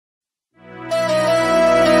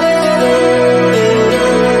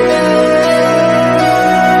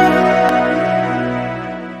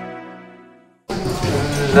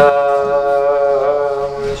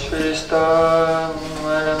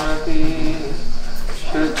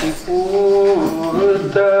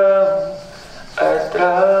Buddham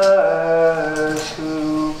atra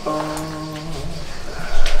supam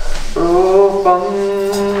rupam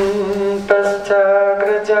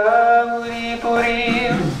taschagrajamuri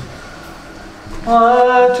purim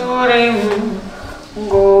maturim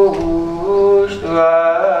goshvatim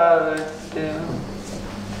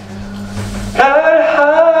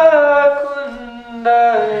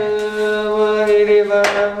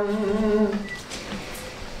Radhakundalvagirivaram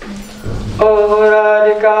O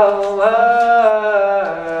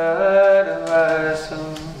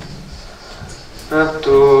Radhikamarvasam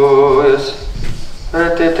Raptoyas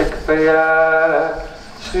Ratitakpaya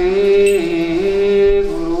Sri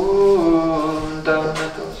Guru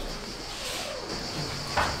Dhammatos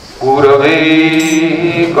Gurave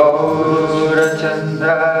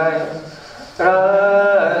Gaurachandraya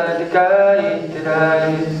Radhikaya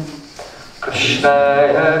Tiraya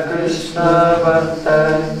Krishnaya Krishna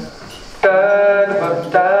Bhaktaya Tad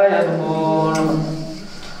Bhaktaya Namo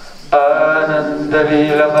Namaha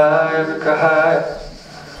Anandavilamaya Vikahaya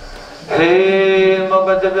He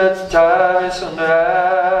Mabhadavat Chami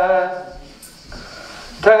Sundaraya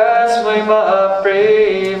Tasmai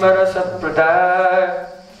Mahaprema Rasa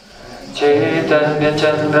Pradaya Chaitanya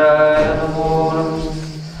Chandraya Namo Namaha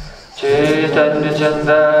Chaitanya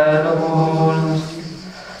Chandraya Namo Namaha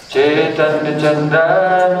Chaitanya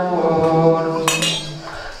Chandraya Namo Namaha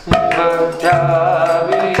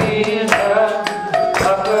Bhakta-vinda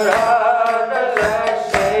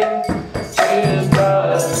aparadalakse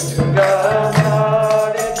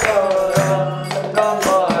Chidasgamaditaram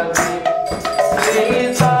Namati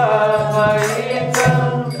Sita-maitam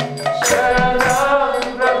Sharanam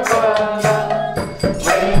Prapadam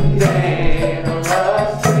Vaindenu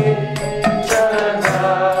Nasti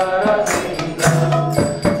Charanaravidam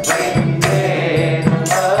Vaindenu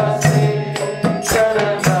Nasti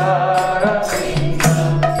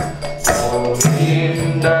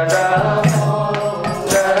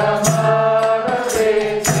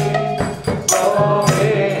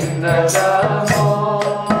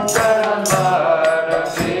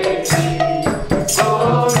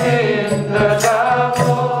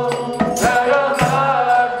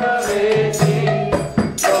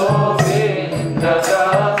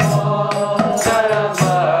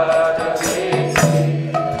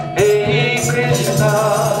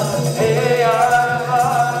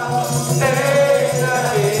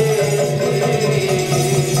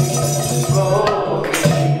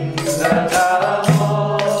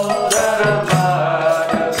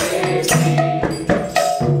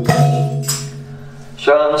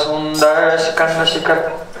Shikar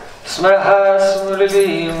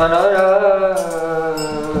Smrahasmurli Manora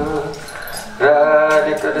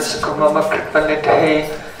Radhikadaskumama Kripanidhe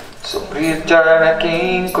Supriyacharana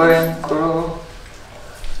Kinkurim Kuru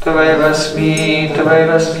Tavaivasmi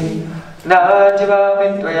Najivami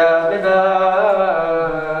Tvaya Vina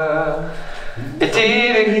Iti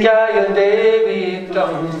Vikyaya Devi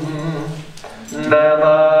Tam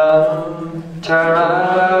Nama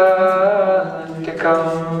Charantikam.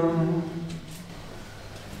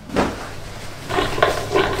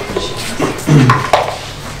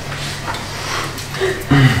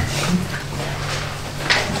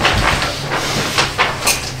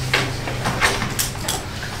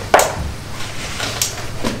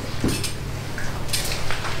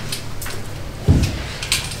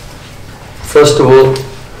 First of all,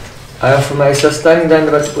 I offer my Sastang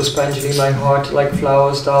Dandavat Puspanjali, my heart like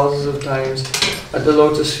flowers thousands of times at the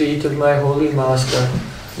lotus feet of my holy master,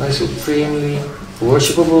 my supremely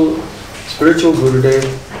worshipable spiritual Gurudev,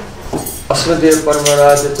 Asvadev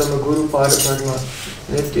Paramarajatama Guru Pada Padma,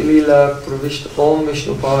 Nityalila Pravishta Om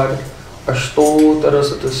Vishnu Pada, Ashtotara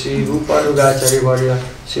Satasi Rupa Rugacharya Varya,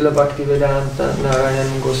 Sila Bhakti Vedanta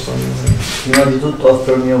Narayan Goswami. Prima di tutto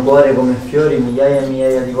offro il mio cuore come fiori migliaia e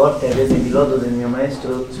migliaia di volte ai piedi di loto del mio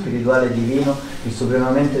maestro spirituale divino, il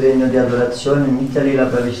supremamente degno di adorazione, Nityalila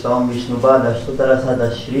Pravishta Om Vishnupada Ashtotara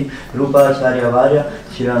Satashri Rupa Acharya Varya,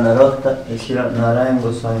 Sila Narotta e Sila Narayan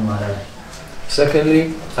Goswami Maharaj.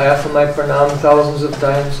 Secondly, I offer my pranam thousands of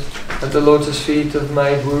times at the lotus feet of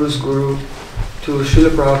my Guru's Guru, to Srila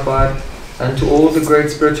Prabhupada, and to all the great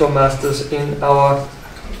spiritual masters in our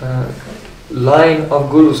line of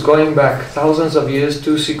gurus going back thousands of years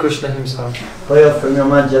to Sri Krishna himself. Poi offro il mio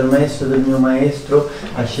omaggio al maestro del mio maestro,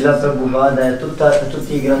 a Srila Prabhupada e a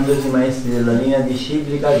tutti i grandiosi maestri della linea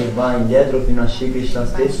disciplica che va indietro fino a Sri Krishna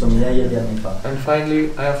stesso migliaia di anni fa. And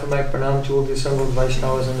finally, I offer my pranam to all the assembled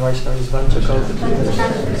Vaishnavas and Vaishnavas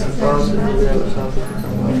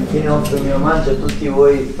Infine offro il mio omaggio a tutti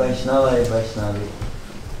voi Vaishnava e Vaishnavi.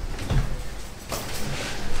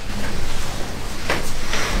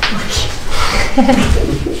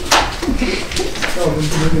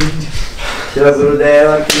 Shila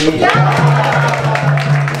Gurudeva Ki.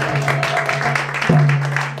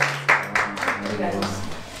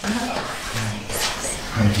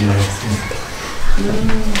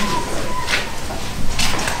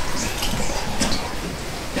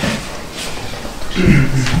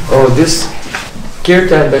 Oh, this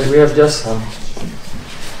kirtan that we have just sung,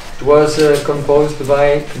 it was composed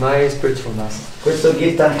by my spiritual master. Questo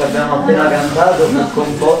kirtan che abbiamo appena cantato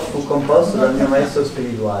fu composto dal mio maestro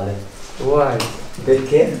spirituale. Why?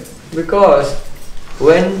 Perché? Because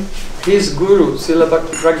when his guru, Srila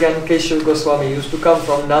Bhakti Pragyan Keshav Goswami, used to come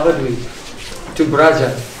from Navadvip to Braja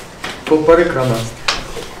for parikrama,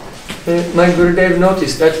 my Gurudev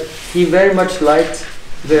noticed that he very much liked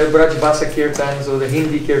the Brajbasa kirtans or the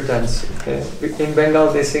Hindi kirtans. In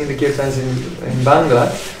Bengal they sing the kirtans in Bangla,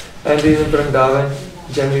 and in Vrindavan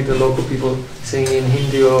generally the local people sing in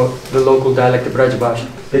Hindi or the local dialect of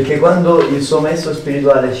Brajbasa. Perché quando il suo maestro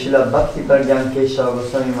spirituale Srila Bhakti Pragyan Keshav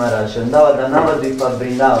Goswami Maharaj andava da Navadvip a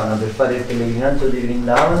Vrindavana per fare il pellegrinaggio di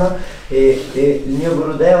Vrindavana, e il mio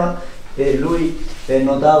Gurudeva, lui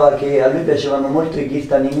notava che a lui piacevano molto i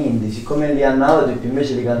kirtan in hindi, siccome lì a Navadvip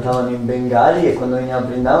invece li cantavano in bengali, e quando veniva a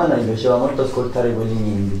Vrindavana gli piaceva molto ascoltare quelli in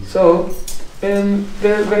hindi. So,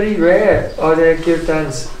 they're very rare are there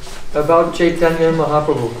kirtans about Chaitanya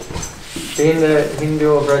Mahaprabhu in Hindi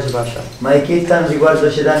or Brajbasha. Ma i kirtan riguardo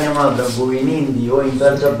Chaitanya Mahaprabhu in hindi o in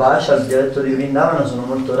Brajbasha, il dialetto di Vrindavana, sono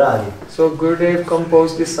molto rari. So Gurudev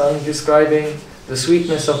composed this song describing the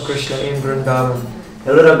sweetness of Krishna in Vrindavan. E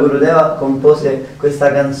allora Gurudeva compose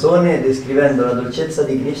questa canzone descrivendo la dolcezza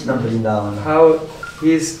di Krishna a Vrindavana. How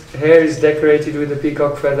his hair is decorated with a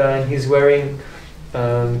peacock feather and he's wearing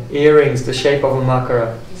earrings the shape of a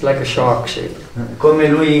makara. It's like a shark shape. Come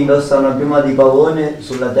lui indossa una piuma di pavone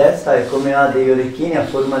sulla testa e come ha degli orecchini a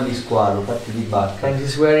forma di squalo fatti di bacca. And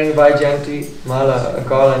he's wearing Vaijayanti mala, a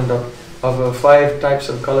garland of 5 types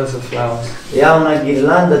of colors of flowers. E ha una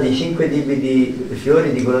ghirlanda di 5 tipi di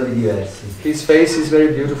fiori di colori diversi. His face is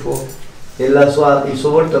very beautiful. E il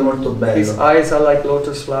suo volto è molto bello. His eyes are like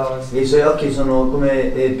lotus flowers. E i suoi occhi sono come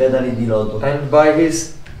petali di loto. And by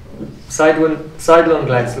his sidelong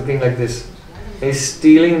glance, looking like this, he's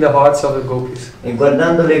stealing the hearts of the gopis. E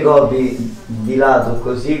guardando le gopi di lato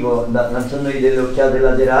così, lanciandogli delle occhiate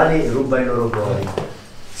laterali, ruba i loro cuori.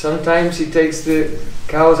 Sometimes he takes the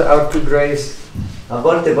cows out to graze. A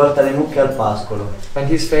volte porta le mucche al pascolo. And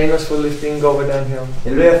he's famous for lifting Govardhan Hill.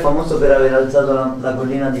 E lui è famoso per aver alzato la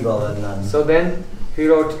collina di Govardhan. So then he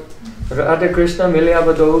wrote Radha Krishna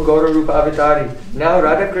Milyabhado Gaura Rupa Avatari. Now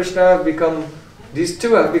Radha Krishna these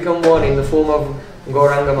two have become one in the form of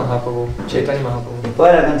Gauranga Mahaprabhu, Chaitanya Mahaprabhu. E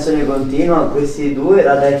poi la canzone continua, questi due,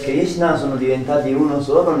 Radha e Krishna, sono diventati uno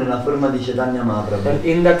solo nella forma di Chaitanya Mahaprabhu. And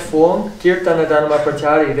in that form, Kirtana Dharma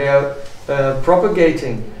Prachari, they are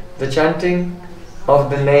propagating the chanting of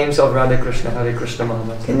the names of Radha Krishna, Hare Krishna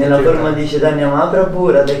Mahamant. E nella forma di Chaitanya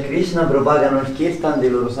Mahaprabhu, Radha e Krishna propagano il kirtan dei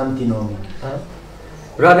loro santi nomi.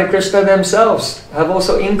 Radha Krishna themselves have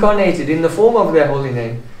also incarnated in the form of their holy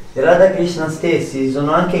name. E Radha e Krishna stessi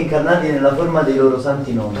sono anche incarnati nella forma dei loro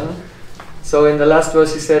santi nomi. So in the last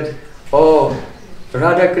verse he said, oh,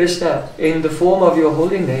 Radha Krishna, in the form of your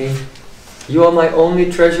holy name, you are my only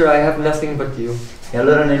treasure, I have nothing but you. E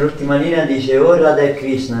allora nell'ultima linea dice, oh Radha e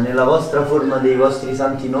Krishna, nella vostra forma dei vostri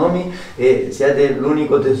santi nomi, e siete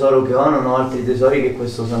l'unico tesoro che ho, non ho altri tesori che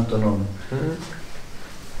questo santo nome.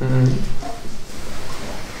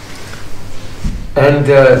 And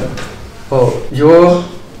your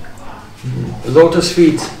lotus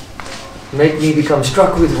feet make me become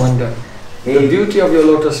struck with wonder. The beauty of your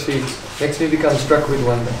lotus feet makes me become struck with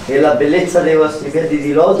wonder. E la bellezza dei vostri piedi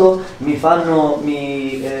di loto mi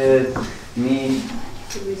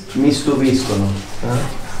stupiscono.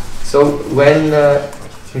 So when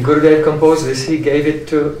Gurudev composed this, he gave it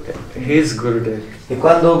to his Gurudev. E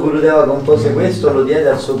quando Gurudeva compose questo, lo diede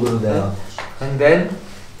al suo Gurudeva. And then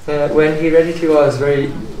when he read it, he was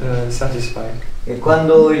very satisfied. E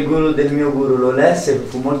quando il guru del mio guru lo lesse,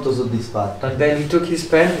 fu molto soddisfatto. And then he took his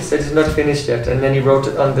pen, he said it's not finished yet, and then he wrote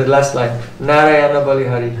it on the last line, Narayana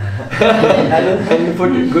Balihari. And he put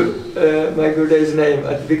my Gurudev's name,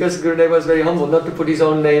 because Gurudev was very humble not to put his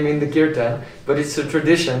own name in the kirtan, but it's a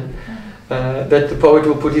tradition that the poet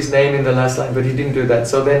will put his name in the last line, but he didn't do that.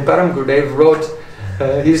 So then Param Gurudev wrote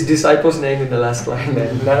his disciple's name in the last line,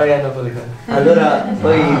 Narayana Balihari. Allora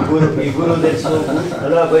poi il guru del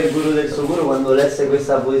suo guru, quando lesse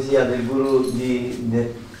questa poesia del guru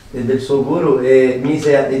del suo guru e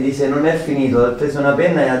disse non è finito, ha preso una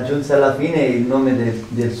penna e aggiunse alla fine il nome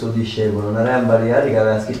del suo discepolo, Narayan Bhariyari, che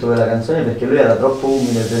aveva scritto quella canzone perché lui era troppo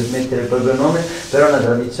umile per mettere il proprio nome, però è una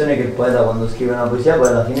tradizione che il poeta quando scrive una poesia poi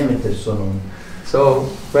alla fine mette il suo nome. So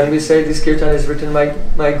when we say this kirtan is written by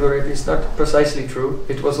my Gurudev, it's not precisely true.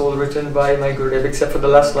 It was all written by my Gurudev, except for the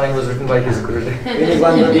last line was written by his Gurudev. Quindi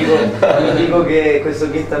quando dico che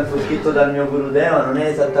questo kirtan fu scritto dal mio Gurudeva non è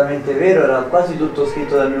esattamente vero, era quasi tutto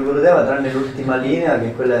scritto dal mio Gurudeva tranne l'ultima linea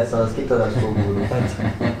che quella è stata scritta dal suo Guru.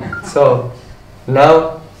 So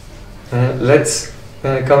now let's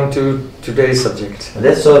come to today's subject.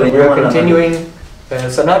 Adesso We are continuing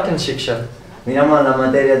Sanatana-Shiksha. Veniamo alla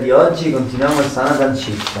materia di oggi, continuiamo il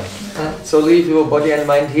Sanatana-Shiksha. So leave your body and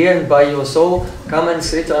mind here and by your soul come and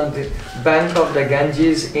sit on the bank of the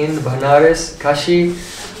Ganges in Banaras, Kashi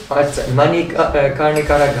at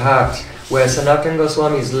Manikarnikara Ghat, where Sanatana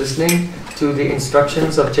Goswami is listening to the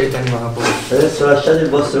instructions of Chaitanya Mahaprabhu. Adesso lasciate il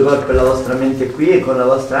vostro corpo e la vostra mente qui e con la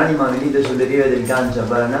vostra anima venite sulle rive del Gange a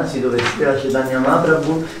Varanasi dove Srila Chaitanya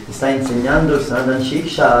Mahaprabhu sta insegnando il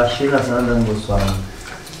Sanatana-Shiksha a Srila Sanatana Goswami.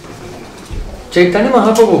 Chaitanya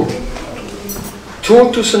Mahaprabhu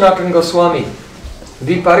taught to Sanatana Goswami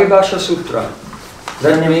the Paribhasha Sutra.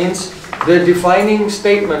 That means the defining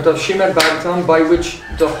statement of Srimad Bhagavatam by which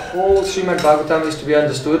the whole Srimad Bhagavatam is to be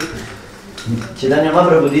understood. Chaitanya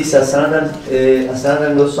Mahaprabhu disse a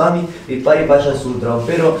Sanatana Goswami il Paribhasha Sutra,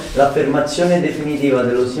 ovvero l'affermazione definitiva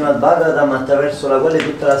dello Srimad Bhagavatam attraverso la quale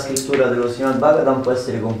tutta la scrittura dello Srimad Bhagavatam può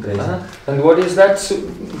essere compresa. And what is that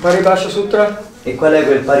Paribhasha Sutra? E qual è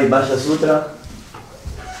quel Paribhasha Sutra?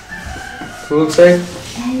 Who will say?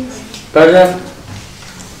 Raja?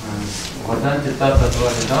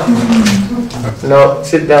 No,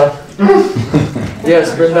 sit down.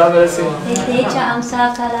 Yes, Vrindavan Singh. Etecha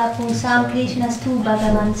amsa kala punsam Krishnastu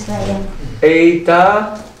Bhagavan Swayam.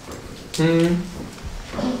 Eita.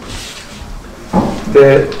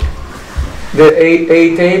 The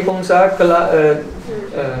Eite Pungsa Kala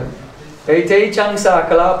Eite Changsa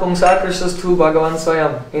Kala Pungsa Krishnastu Bhagavan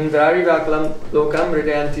Swayam Indrari Vakalam Lokam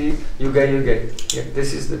Hridayanti Yuga Yuga. Yeah,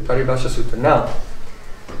 this is the Paribhasha Sutra. Now,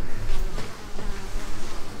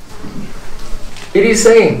 it is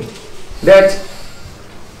saying that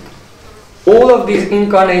all of these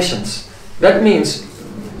incarnations, that means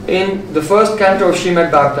in the first canto of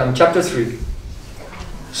Srimad Bhagavatam, chapter 3,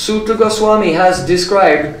 Sutra Goswami has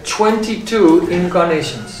described 22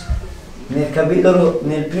 incarnations.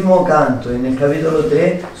 Nel primo canto e nel capitolo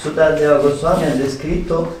 3 Sutadeva Goswami ha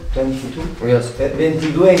descritto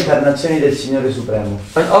 22 incarnazioni del Signore Supremo.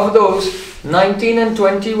 And of those, 19 and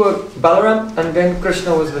 20 were Balaram and then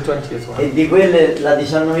Krishna was the 20th one. E di quelle la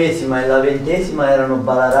 19esima e la 20esima erano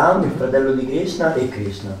Balaram, il fratello di Krishna, e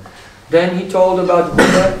Krishna. Then he told about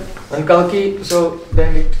Buddha and Kalki, so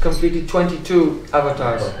then it completed 22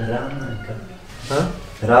 avatars.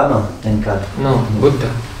 Rama e Kalki. No,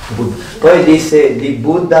 Buddha. Poi disse di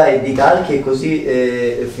Buddha e di Kalki e così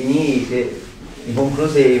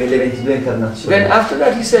concluse le 22 incarnazioni. Then after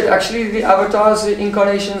that he said actually the avatars, the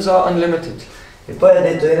incarnations are unlimited. E poi ha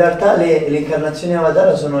detto in realtà le incarnazioni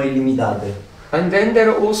avatar sono illimitate. And then there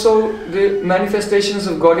are also the manifestations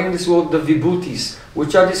of God in this world, the vibhutis,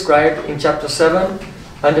 which are described in chapter 7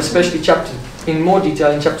 and especially in more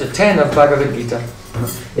detail in chapter 10 of Bhagavad Gita.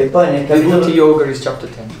 E poi nel Vibhuti Yoga is chapter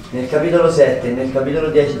 10. Nel capitolo 7 e nel capitolo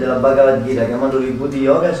 10 della Bhagavad Gita, chiamato Vibhuti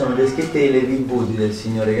Yoga, sono descritte le vibhuti del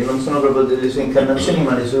Signore, che non sono proprio delle sue incarnazioni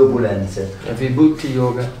ma le sue opulenze. Vibhuti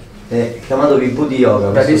Yoga. Chiamato Vibhuti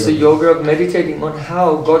Yoga. That is the yoga of meditating on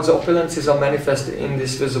how God's opulences are manifested in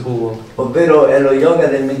this visible world. Ovvero è lo yoga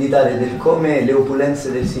del meditare del come le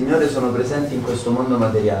opulenze del Signore sono presenti in questo mondo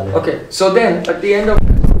materiale. Okay, so then at the end of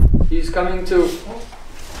he's coming to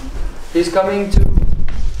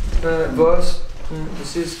verse.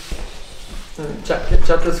 This is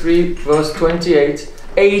chapter 3, verse 28.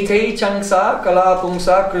 Eite Changsa Kala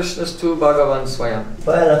Pungsa Krishnastu Bhagavan Swayam.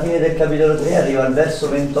 Poi alla fine del capitolo 3 arriva al verso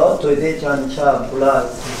 28 Eite Changsa Kala.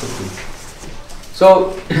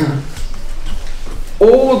 So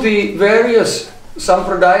all the various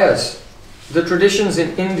sampradayas, the traditions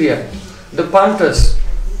in India, the panthas,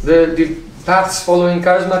 the paths following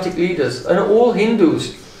charismatic leaders, and all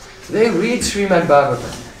Hindus, they read Srimad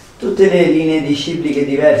Bhagavatam. Tutte le linee discipliche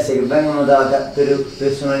diverse che vengono da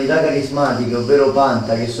personalità carismatiche, ovvero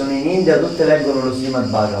Panta, che sono in India, tutte leggono lo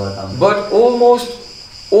Srimad Bhagavatam. But almost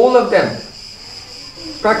all of them,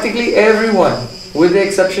 practically everyone, with the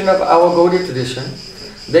exception of our Gaudiya tradition,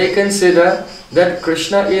 they consider that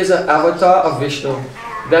Krishna is an avatar of Vishnu.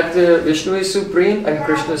 that Vishnu is supreme and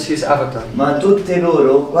Krishna is his avatar. Ma tutte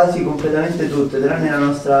loro, quasi completamente tutte, tranne la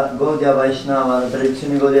nostra Gaudiya Vaishnava, la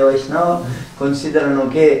tradizione Gaudiya Vaishnava, considerano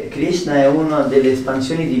che Krishna è una delle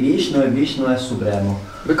espansioni di Vishnu e Vishnu è supremo.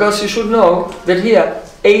 Because you should know that here,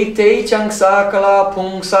 Ete Changsa Kala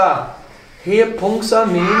Pungsa. Here Pungsa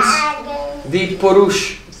means the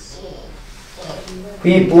Purush.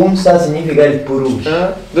 Qui Pumsa significa il Purush.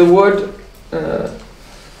 The word,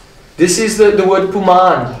 this is the word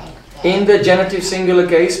Puman. In the genitive singular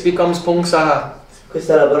case becomes Pungsaha.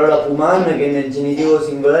 Questa è la parola Puman che nel genitivo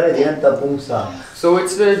singolare diventa Pumsa. So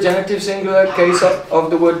it's the genitive singular case of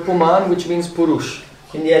the word Puman, which means Purush.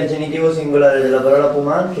 Quindi è il genitivo singolare della parola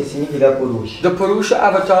Puman che significa Purush. The Purusha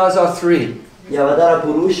avatars are three. Gli avatara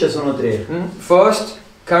Purush sono tre. First,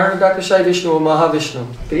 Karanodakashayi Vishnu or Mahavishnu.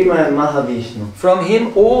 Prima è Mahavishnu. From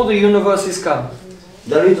him all the universes come.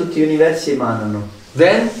 Da lui tutti gli universi emanano.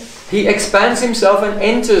 Then he expands himself and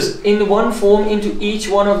enters in one form into each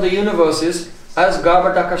one of the universes as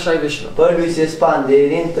Garbhodakashayi Vishnu. Poi lui si espande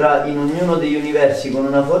ed entra in ognuno degli universi con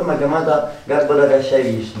una forma chiamata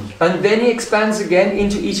Garbhodakashayi Vishnu. And then he expands again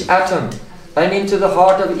into each atom and into the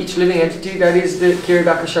heart of each living entity, that is the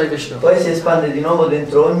Kiradakashayi Vishnu. Poi si espande di nuovo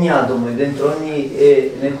dentro ogni atomo e dentro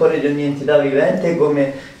nel cuore di ogni entità vivente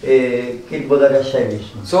come Kirbhodakashayi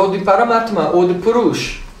Vishnu. So the Paramatma or the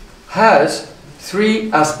Purush has three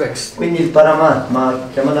aspects. Quindi il Paramatma,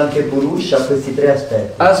 chiamato anche Purusha, ha questi tre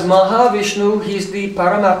aspetti. As Mahavishnu, he is the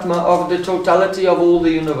Paramatma of the totality of all the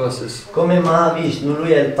universes. Come Mahavishnu,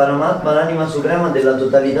 lui è il Paramatma, l'anima suprema della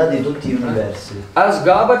totalità di tutti gli universi. As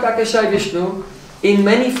Garbhodakashayi Vishnu, in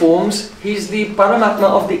many forms, he is the Paramatma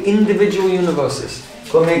of the individual universes.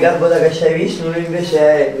 Come Garbhodakashayi Vishnu, lui invece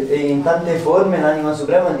è in tante forme l'anima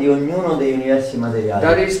suprema di ognuno degli universi materiali.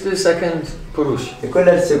 That is the second Purush. E quello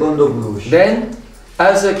è il secondo Purush. Then,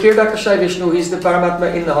 as a Kiradakashayi Vishnu, he is the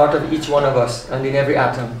Paramatma in the heart of each one of us and in every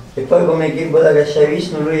atom. E poi come Kirbhodakashayi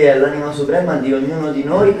Vishnu, lui è l'anima suprema di ognuno di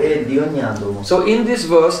noi e di ogni atomo. So in this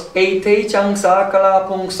verse, Ete Changsa Kala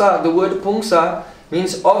Pungsa, the word Pungsa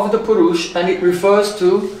means of the Purush and it refers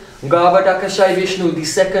to Garbhodakashayi Vishnu, the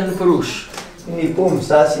second Purush. Quindi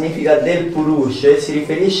Pumsa significa del Purush e si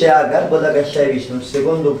riferisce a Garbhodakashayi Vishnu, il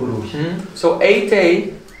secondo Purush. So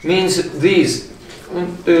Ete means these,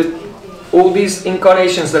 all these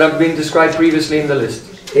incarnations that have been described previously in the list.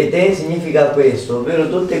 E te significa questo, ovvero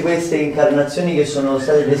tutte queste incarnazioni che sono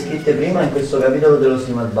state descritte prima in questo capitolo dello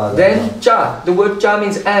Srimad Bhagavatam. Then Cha, the word Cha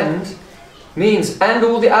means and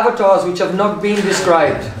all the avatars which have not been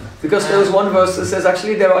described. Because there was one verse that says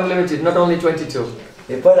actually they are unlimited, not only 22.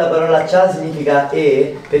 E poi la parola Cha significa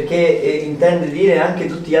perché intende dire anche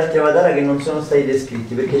tutti gli altri avatara che non sono stati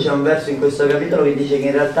descritti, perché c'è un verso in questo capitolo che dice che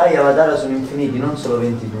in realtà gli avatara sono infiniti, non solo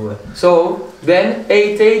 22. So then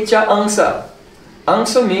Ete Cha Angsa.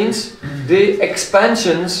 Angsa means the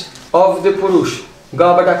expansions of the Purush,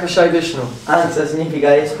 Garbhodakashayi Vishnu. Ansa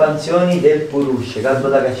significa espansioni del Purush,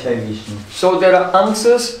 Garbhodakashayi Vishnu. So there are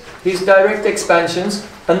Angsas, his direct expansions,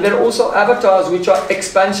 and there are also avatars which are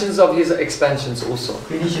expansions of his expansions also.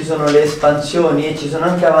 Quindi ci sono le espansioni e ci sono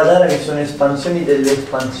anche avatara che sono espansioni delle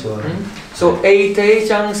espansioni. So Ete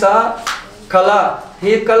Changsa Kala.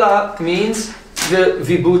 Here Kala means the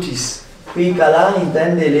Vibhutis. Qui Kala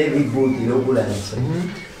intende le vibhuti, le opulenze.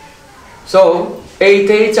 So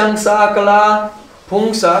Ete Changsa Kala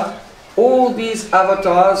Pungsa, all these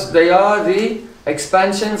avatars, they are the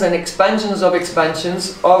expansions and expansions of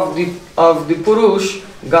expansions of the Purush,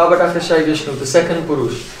 Garbhodakashayi Vishnu, the second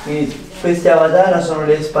Purush. Quindi questi avatara sono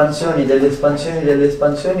le espansioni delle espansioni delle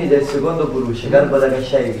espansioni del secondo Purush,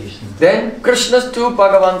 Garbhodakashayi Vishnu. Then Krishnastu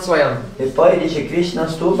Bhagavan Swayam. E poi dice Krishna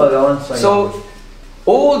Stu Bhagavan Swayam. So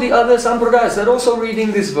all the other sampradayas are also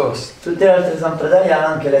reading this verse. Tutte le altre sampradaya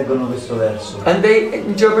anche leggono questo verso. And they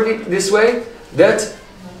interpret it this way, that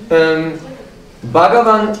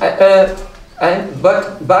Bhagavan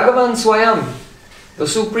but Bhagavan Swayam, the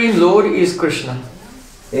Supreme Lord, is Krishna.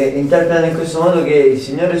 E interpretano in questo modo che il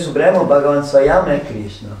Signore Supremo Bhagavan Swayam è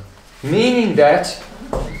Krishna. Meaning that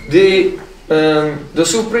the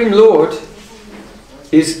Supreme Lord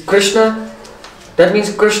is Krishna. That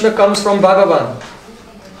means Krishna comes from Bhagavan.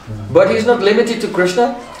 But he is not limited to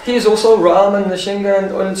Krishna. He is also Ram and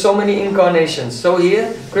Nishinga and so many incarnations. So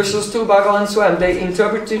here, Krishna's two Bhagavan Swayam, they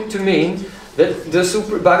interpret it to mean that the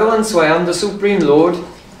Bhagavan Swayam, the Supreme Lord,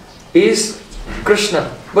 is Krishna.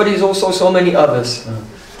 But he is also so many others.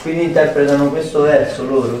 Quindi interpretano questo verso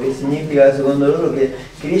loro, che significa secondo loro che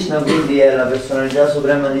Krishna quindi è la personalità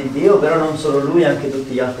suprema di Dio, però non solo lui, anche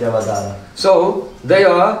tutti gli altri avatara. So they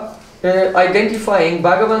are identifying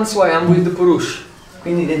Bhagavan Swayam with the Purush.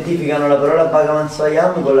 Quindi identificano la parola Bhagavan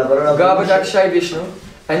Swayam con la parola Garbhodakashayi Vishnu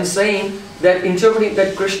and saying that, interpreting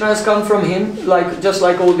that Krishna has come from him, just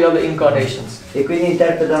like all the other incarnations. E quindi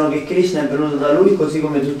interpretano che Krishna è venuto da lui così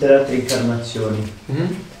come tutte le altre incarnazioni.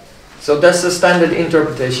 So that's the standard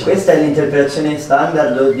interpretation. Questa è l'interpretazione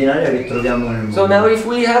standard ordinaria che troviamo nel mondo. So now if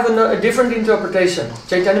we have a different interpretation,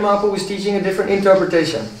 Chaitanya Mahaprabhu is teaching a different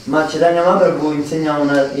interpretation. Ma Chaitanya Mahaprabhu insegna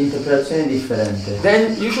una interpretazione differente.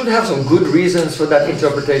 Then you should have some good reasons for that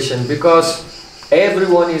interpretation, because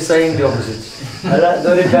everyone is saying the opposite. Allora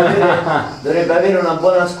dovrebbe avere una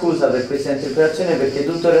buona scusa per questa interpretazione, perché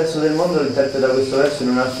tutto il resto del mondo lo interpreta questo verso in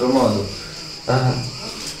un altro modo.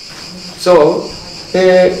 So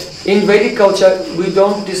in Vedic culture we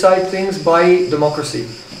don't decide things by democracy.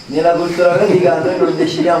 Nella cultura vedica noi non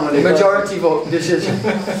decidiamo le Majority vote decision.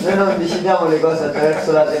 Noi non decidiamo le cose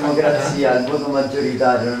attraverso la democrazia, il voto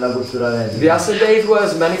maggioritario nella cultura vedica. Vyasadeva, who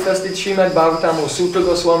has manifested Srimad Bhagavatam, or Sutra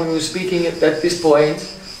Goswami, who is speaking at this point,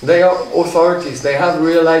 they are authorities, they have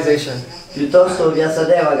realization. Piuttosto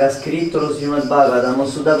Vyasadeva, che ha scritto lo Srimad Bhagavatam, o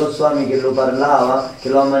Sutta Goswami, che lo parlava, che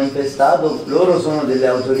lo ha manifestato, loro sono delle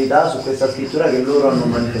autorità su questa scrittura che loro hanno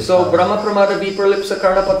manifestato. So Brahma Pramada Vipralipsa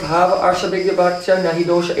Karna Pathav Arshabhigya Bhaktya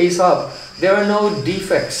Nahidosha Esab. There are no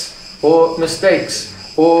defects or mistakes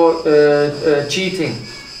or cheating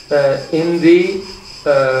in the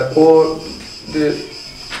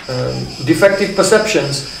defective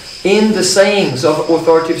perceptions in the sayings of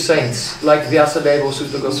authoritative saints like Vyasadeva or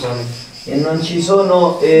Sutta Goswami. E non ci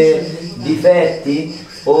sono difetti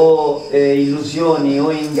o illusioni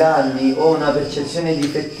o inganni o una percezione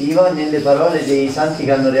difettiva nelle parole dei santi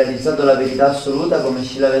che hanno realizzato la verità assoluta, come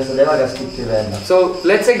Srila Vyasadeva che ha scritto i Veda. So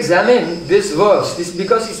let's examine this verse,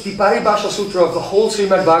 because it's the Paribhasha Sutra of the whole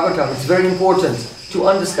Srimad Bhagavatam. It's very important to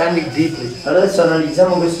understand it deeply. Allora adesso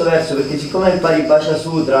analizziamo questo verso, perché siccome il Paribhasha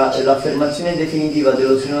Sutra è l'affermazione definitiva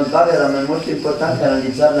dello Srimad Bhagavatam, è molto importante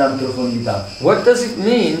analizzarla in profondità. What does it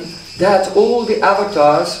mean that all the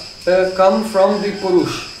avatars come from the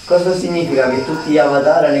Purush? Cosa significa che tutti gli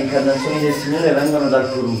avatar e le incarnazioni del Signore vengono dal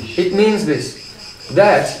Purush? It means this,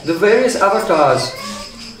 that the various avatars,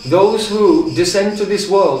 those who descend to this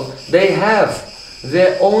world, they have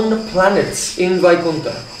their own planets in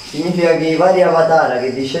Vaikuntha. Significa che i vari avatar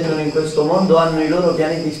che discendono in questo mondo hanno i loro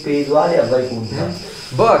pianeti spirituali a Vaikuntha.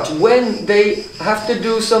 But when they have to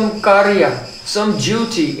do some karya, some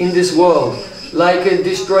duty in this world, like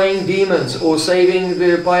destroying demons or saving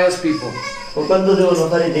the pious people, O quando devono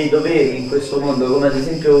fare dei doveri in questo mondo, come ad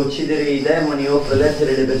esempio uccidere i demoni o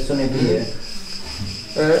proteggere le persone pie.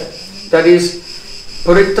 That is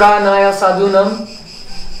paritranaya sadhunam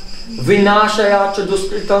vinashaya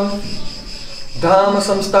chaduskritam dhamma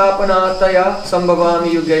samstapanataya sambhavami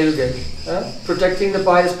yuge yuge. Protecting the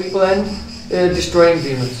pious people and destroying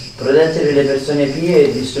demons. Proteggere le persone pie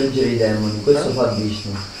e distruggere i demoni, questo fa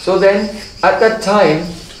Vishnu. So then, at that time,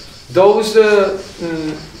 those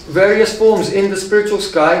various forms in the spiritual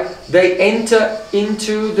sky, they enter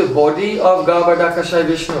into the body of Garbhodakashayi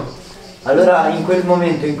Vishnu. Allora in quel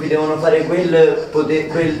momento in cui devono fare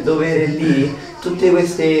quel dovere lì, tutte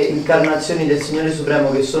queste incarnazioni del Signore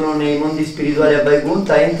Supremo che sono nei mondi spirituali a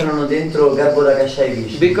Vaikuntha entrano dentro Garbhodakashayi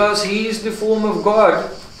Vishnu. Because he is the form of God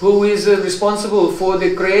who is responsible for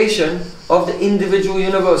the creation of the individual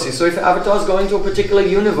universes. So if avatars go into a particular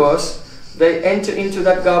universe, they enter into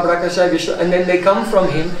that Garbhodakashayi Vishnu and then they come from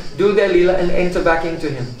him, do their lila and enter back into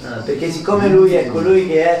him. Perché siccome lui è colui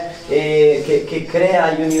che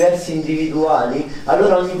crea gli universi individuali,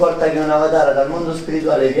 allora ogni volta che un avatar dal mondo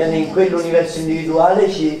spirituale viene in quell'universo individuale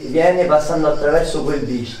ci viene passando attraverso quel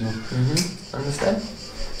Vishnu. Understand?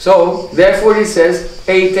 So therefore he says,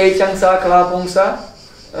 Eite Changsa Kalapungsa.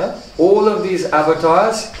 All of these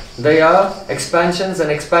avatars, they are expansions and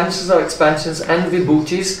expansions of expansions and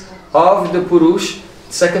vibhutis of the Purush,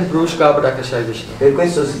 second Purush Garbhodakashayi Vishnu. Per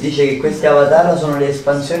questo si dice che questi avatar sono le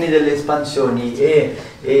espansioni delle espansioni e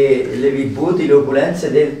le vibhuti, le opulenze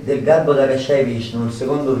del Garbhodakashayi Vishnu, il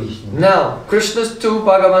secondo Vishnu. Now, Krishna's tu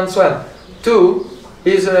Bhagavan Swam. Tu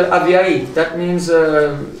is avyai, that means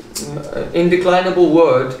indeclinable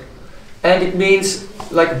word, and it means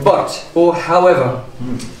like but or however.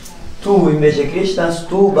 Tu invece Krishna's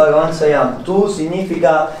tu Bhagavan Swam, tu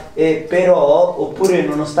significa però oppure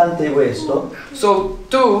nonostante questo. So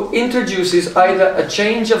tu introduces either a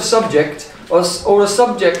change of subject or a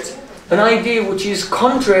subject, an idea which is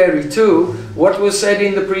contrary to what was said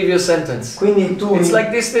in the previous sentence. Quindi tu It's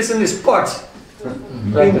like this and this, but.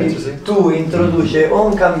 Quindi tu introduce o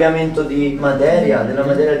un cambiamento di materia, della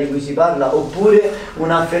materia di cui si parla, oppure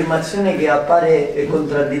un'affermazione che appare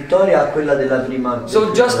contraddittoria a quella della prima. So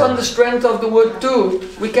just on the strength of the word tu,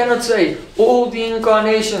 we cannot say all the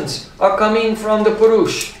incarnations are coming from the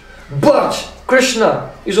Purush, but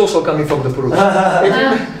Krishna is also coming from the Purusha.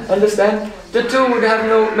 Understand? The two would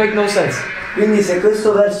make no sense. Quindi se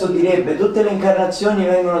questo verso direbbe tutte le incarnazioni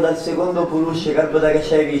vengono dal secondo Purusha,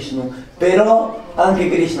 Garbhodakashayi Vishnu, però anche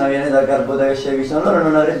Krishna viene dal Garbhodakashayi Vishnu, allora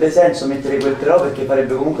non avrebbe senso mettere quel però perché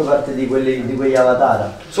farebbe comunque parte di quegli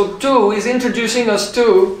avatara. So two is introducing us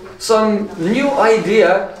to some new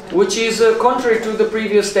idea which is contrary to the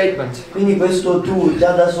previous statement. Quindi questo tu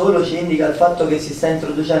già da solo ci indica il fatto che si sta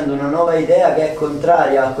introducendo una nuova idea che è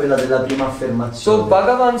contraria a quella della prima affermazione. So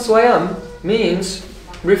Bhagavan Swayam means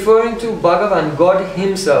referring to Bhagavan, God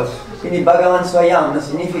himself. Quindi Bhagavan Swayam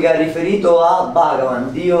significa riferito a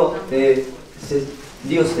Bhagavan, Dio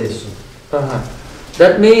stesso.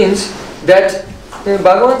 That means that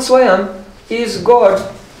Bhagavan Swayam is God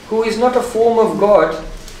who is not a form of God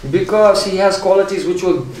because he has qualities which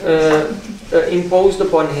were imposed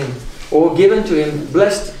upon him or given to him,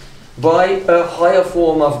 blessed by a higher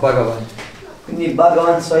form of Bhagavan. Quindi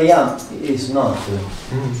Bhagavan Swayam is not.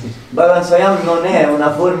 Bhagavan Swayam non è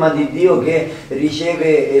una forma di Dio che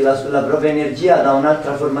riceve la propria energia da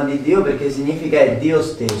un'altra forma di Dio, perché significa è Dio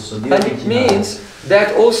stesso. Dio And it means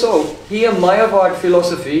that also here Mayavad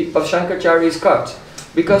philosophy of Shankaracharya is cut,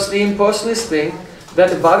 because the impersonalists think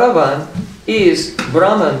that Bhagavan is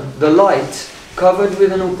Brahman, the light, covered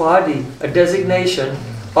with an upadhi, a designation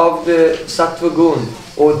of the Sattva Gun,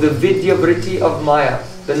 or the Vidya Vritti of Maya.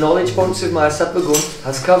 The knowledge potency of Maya, Sattva Gun,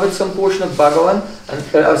 has covered some portion of Bhagavan,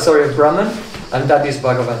 of Brahman, and that is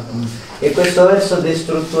Bhagavan. E questo verso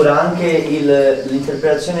destruttura anche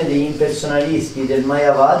l'interpretazione degli impersonalisti del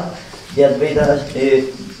Mayavad,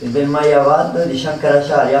 del Mayavad di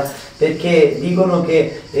Shankaracharya, perché dicono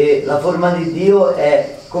che la forma di Dio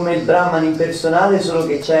è come il Brahman impersonale, solo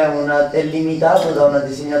che è limitato da una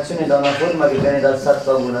designazione, da una forma che viene dal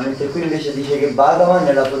Sattva Guna, mentre qui invece dice che Bhagavan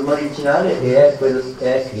è la forma originale e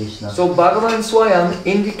è Krishna. So Bhagavan Swayam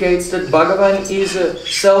indicates that Bhagavan is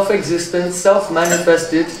self-existent,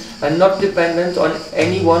 self-manifested and not dependent on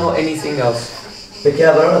anyone or anything else. Perché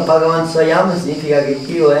la parola Bhagavan Swayam significa che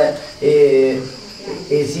Dio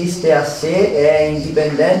esiste a sé, è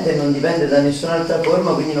indipendente, non dipende da nessun'altra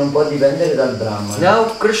forma, quindi non può dipendere dal Brahman. Now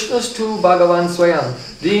Krishna's to Bhagavan Swayam.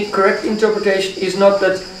 The correct interpretation is not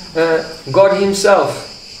that God himself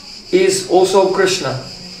is also Krishna,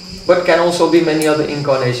 but can also be many other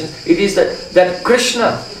incarnations. It is that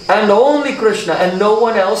Krishna and only Krishna and no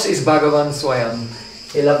one else is Bhagavan Swayam.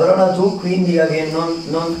 E la parola tu qui indica che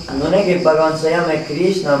non è che Bhagavan Swayam è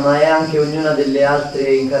Krishna, ma è anche ognuna delle altre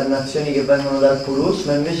incarnazioni che vengono dal Purusha,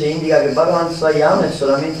 ma invece indica che Bhagavan Swayam è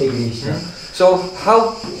solamente Krishna. So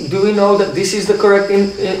how do we know that this is the correct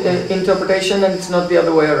interpretation and it's not the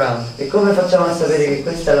other way around? E come facciamo a sapere che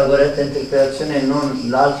questa è la corretta interpretazione e non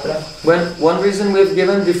l'altra? One reason we've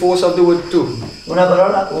given the force of the word tu.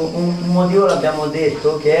 Un motivo l'abbiamo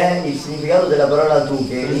detto, che è il significato della parola tu,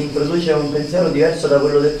 che introduce un pensiero diverso da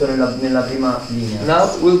quello detto nella prima linea. Now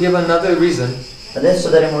we'll give another reason. Adesso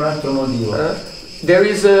daremo un altro motivo. There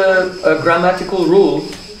is a grammatical rule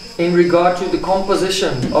in regard to the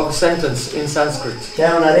composition of a sentence in Sanskrit. C'è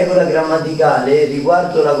una regola grammaticale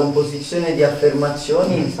riguardo la composizione di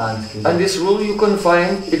affermazioni in sanscrito. And this rule you can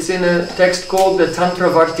find, it's in a text called the Tantra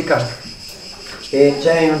Vartika. E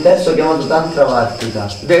c'è in un testo chiamato Tantra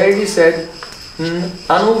Vartika. There he said,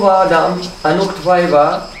 Anuvadam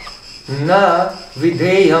anuktvaiva na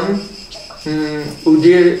videyam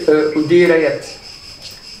udirayat.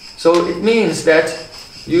 So it means that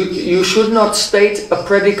you should not state a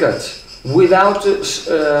predicate without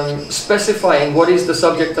specifying what is the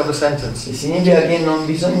subject of a sentence. Significa che non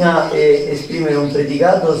bisogna esprimere un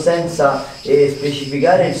predicato senza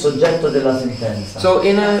specificare il soggetto della sentenza. So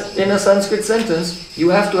in a Sanskrit sentence,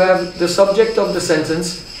 you have to have the subject of the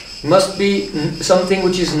sentence must be something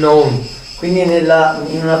which is known. Quindi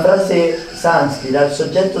in una frase sanscrita il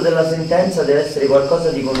soggetto della sentenza deve essere qualcosa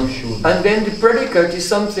di conosciuto. And then the predicate is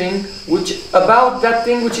something which about that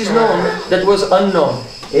thing which is known that was unknown.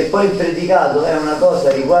 E poi il predicato è una cosa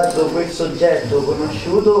riguardo quel soggetto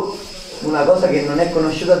conosciuto, una cosa che non è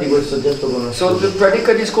conosciuta di quel soggetto conosciuto. So the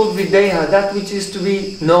predicate is called videha, that which is to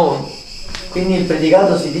be known. Quindi il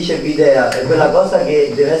predicato si dice vidya, è quella cosa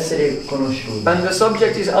che deve essere conosciuta. And the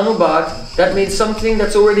subject is anubhad, that means something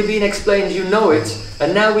that's already been explained, you know it,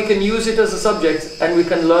 and now we can use it as a subject and we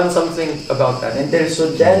can learn something about that. Mentre il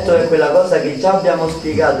soggetto è quella cosa che già abbiamo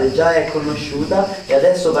spiegato e già è conosciuta, e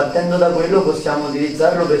adesso partendo da quello possiamo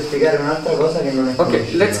utilizzarlo per spiegare un'altra cosa che non è conosciuta.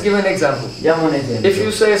 Okay, let's give an example. Diamo un esempio. If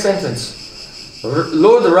you say a sentence,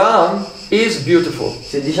 Lord Ram is beautiful.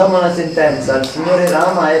 Se diciamo una sentenza, il Signore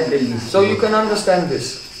Rama è bellissimo. So you can understand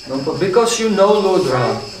this. Because you know Lord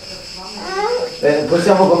Ram.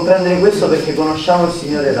 Possiamo comprendere questo perché conosciamo il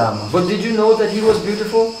Signore Rama. But did you know that he was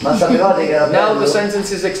beautiful? Ma sapevate che era Now the bello?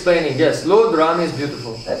 sentence is explaining, yes, Lord Rama is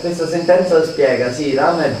beautiful. Questa sentenza spiega, sì,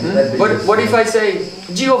 Rama è bellissimo. But what if I say,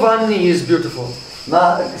 Giovanni is beautiful?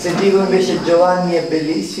 Ma se dico invece Giovanni è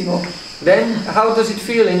bellissimo, Then how does it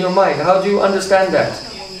feel in your mind? How do you understand that?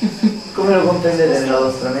 come lo comprendete nella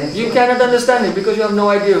vostra mente? You cannot understand it because you have no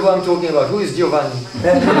idea who I'm talking about. Who is Giovanni?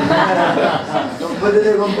 Non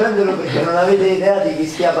potete comprenderlo perché non avete idea di chi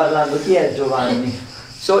stia parlando. Chi è Giovanni?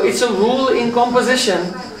 So it's a rule in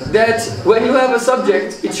composition that when you have a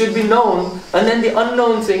subject, it should be known, and then the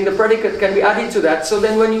unknown thing, the predicate, can be added to that. So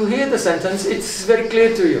then when you hear the sentence, it's very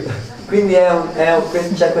clear to you. Quindi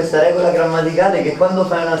c'è questa regola grammaticale che quando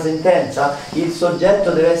fai una sentenza il soggetto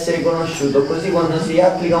deve essere conosciuto, così quando si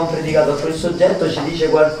applica un predicato a quel soggetto ci dice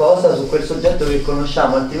qualcosa su quel soggetto che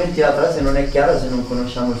conosciamo, altrimenti la frase non è chiara se non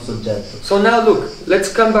conosciamo il soggetto. So now look,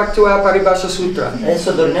 let's come back to our Paribhasha Sutra.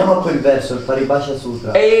 Adesso torniamo a quel verso, il Paribhasha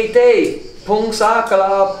Sutra. Eite pungsa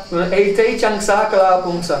kala, eite changsa kala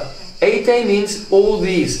pungsa. Eite means all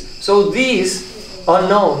these. So these are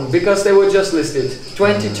known because they were just listed.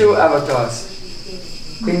 22 avatars.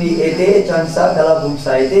 Quindi ete chansaka la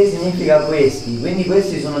pumsa, ete significa questi, quindi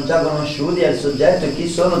questi sono già conosciuti al soggetto e chi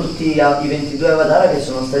sono tutti i 22 avatara che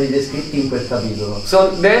sono stati descritti in quel capitolo.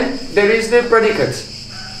 So then there is the predicate.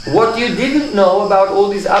 What you didn't know about all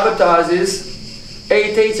these avatars is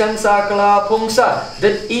Eite Chansakala Pungsa,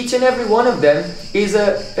 that each and every one of them is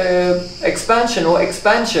a expansion or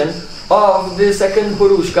expansion of the second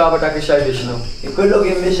Purush Kavatakashai Vishnu. E quello che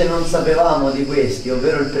invece non sapevamo di questi,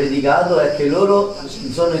 ovvero il predicato, è che loro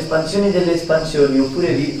sono espansioni delle espansioni,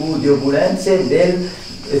 oppure vibhuti, opulenze del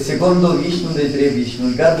secondo Vishnu dei tre Vishnu,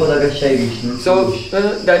 il Garbhodakashai Vishnu. So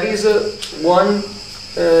that is one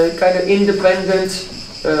kind of independent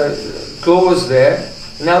clause there.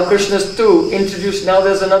 Now Krishna's two introduced, now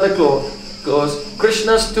there's another clause.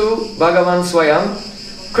 Krishna's two, Bhagavan Swayam.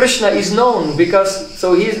 Krishna is known because,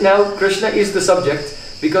 so he is now, Krishna is the subject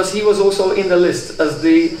because he was also in the list as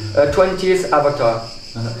the 20th avatar.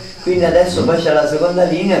 Quindi adesso poi c'è la seconda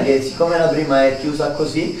linea che, siccome la prima è chiusa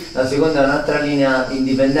così, la seconda è un'altra linea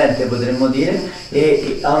indipendente, potremmo dire,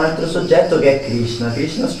 e ha un altro soggetto che è Krishna.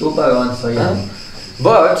 Krishna stupa Bhagavan Swayam.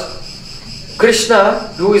 But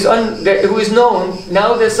Krishna, who is known,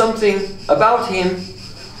 now there's something about him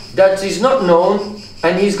that is not known,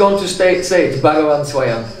 and he's going to say it, Bhagavan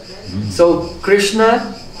Swayam. So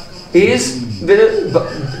Krishna is the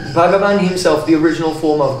Bhagavan himself, the original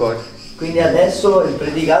form of God. Quindi adesso il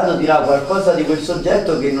predicato dirà qualcosa di quel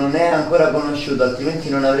soggetto che non è ancora conosciuto, altrimenti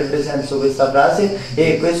non avrebbe senso questa frase,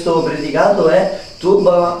 e questo predicato è Tu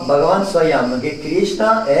Bhagavan Swayam, che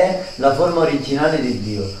Krishna è la forma originale di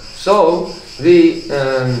Dio. So,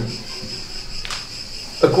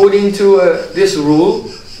 according to this rule,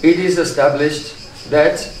 it is established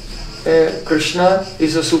that Krishna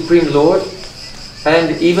is a Supreme Lord,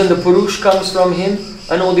 and even the Purush comes from him,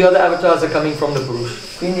 and all the other avatars are coming from the Purush.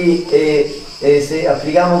 Quindi se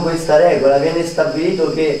applichiamo questa regola viene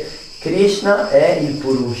stabilito che Krishna è il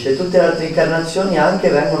Purush e tutte le altre incarnazioni anche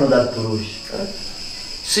vengono dal Purush.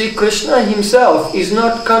 See, Krishna himself is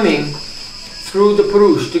not coming through the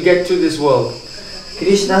Purush to get to this world.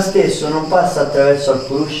 Krishna stesso non passa attraverso il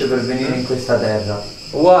Purush per venire in questa terra.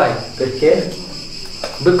 Why? Perché?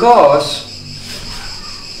 Because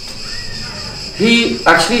he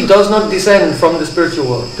actually does not descend from the spiritual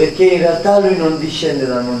world. Perché in realtà lui non discende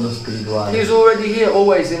dal mondo He spirituale. is already here,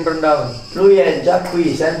 always in Vrindavan. Lui è già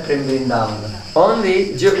qui, sempre in Vrindavan.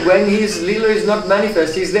 Only when his lila is not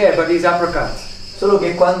manifest, he's there, but he's aprakat. Solo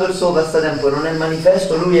che quando il suo passatempo non è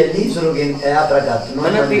manifesto, lui è lì, solo che è aprakat, non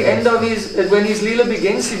And è at the end manifesto. of when his lila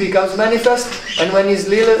begins, he becomes manifest, and when his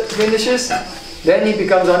lila finishes, then he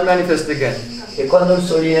becomes unmanifest again. E quando il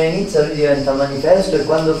suo lila inizia lui diventa manifesto e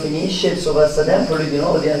quando finisce il suo passatempo lui di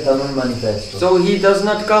nuovo diventa non manifesto. So he does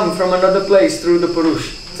not come from another place through the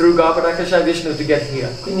Purush, through Garbhodakashai Vishnu to get here.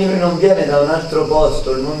 Quindi lui non viene da un altro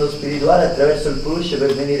posto, il mondo spirituale, attraverso il Purush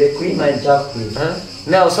per venire qui, ma è già qui.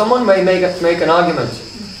 Now someone may make an argument,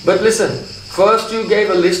 but listen, first you gave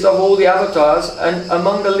a list of all the avatars, and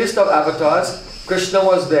among the list of avatars, Krishna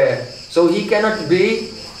was there. So he cannot be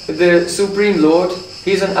the Supreme Lord,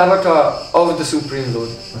 he's an avatar of the Supreme Lord.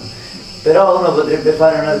 Però uno potrebbe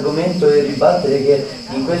fare un argomento e ribattere che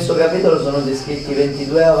in questo capitolo sono descritti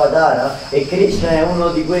 22 avatara e Krishna è uno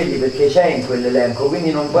di quelli perché c'è in quell'elenco, quindi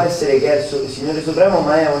non può essere che è il Signore Supremo,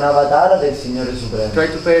 ma è un avatara del Signore Supremo. Try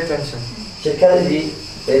to pay attention. Cercare di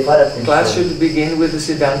fare attenzione. Class should begin with the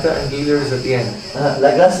Siddhanta and Leela is at the end.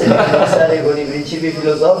 La classe deve iniziare con i principi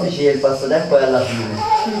filosofici e il passatempo è alla fine.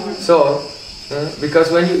 So,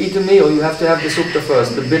 Because when you eat a meal, you have to have the sukta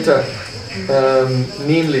first, the bitter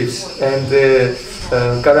neem leaves and the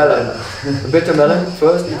karala. The bitter melon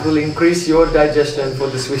first, it will increase your digestion for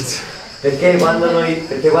the sweets. Perché quando noi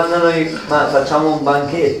facciamo un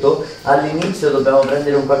banchetto, all'inizio dobbiamo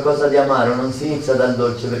prendere un qualcosa di amaro, non si inizia dal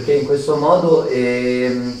dolce, perché in questo modo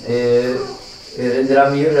renderà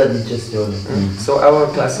migliore la digestione. So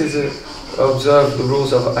our classes observe the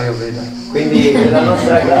rules of Ayurveda. Quindi la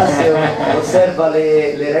nostra classe osserva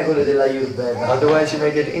le regole dell'Ayurveda. Otherwise you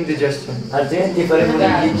may get indigestion. Altrimenti faremo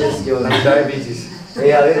un'indigestione And diabetes.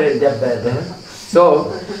 e avere il diabete.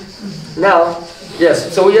 So now,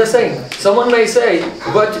 yes, so we are saying, someone may say,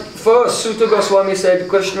 but first Sutta Goswami said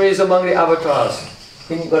Krishna is among the avatars.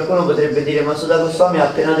 Quindi qualcuno potrebbe dire, ma Sutta Goswami ha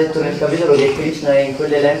appena detto nel capitolo che Krishna è in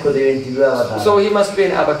quell'elenco dei 22 avatar. So he must be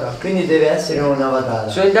an avatar. Quindi deve essere un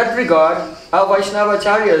avatar. So in that regard, our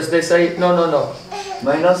Vaishnavacharyas, they say, no, no, no.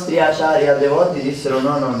 Ma i nostri acharya devoti dissero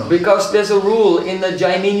no, no, no. Because there's a rule in the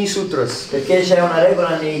Jaimini Sutras Perché c'è una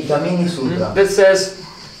regola nei Jamini Sutra that says,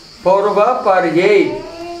 Purva Parye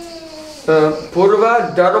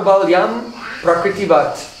Purva Darabalyam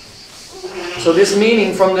Prakritivat. So this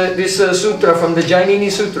meaning from this sutra, from the Jainini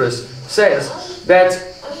Sutras, says that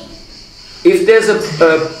if there's a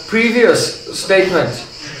previous statement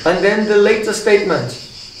and then the later statement,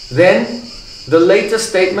 then the later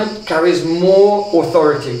statement carries more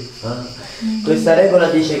authority. Questa regola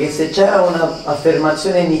dice che se c'è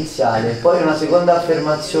un'affermazione iniziale, poi una seconda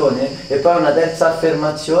affermazione e poi una terza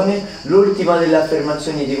affermazione, l'ultima delle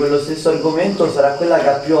affermazioni di quello stesso argomento sarà quella che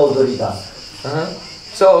ha più autorità.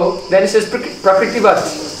 So then it says Prakritivat.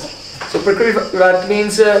 So Prakritivat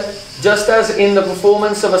means just as in the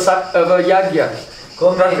performance of a yagya.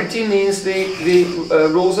 Prakriti means the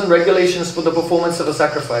rules and regulations for the performance of a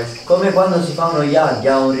sacrifice. Come quando si fa uno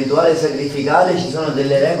yagya, un rituale sacrificale, ci sono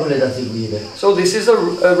delle regole da seguire. So this is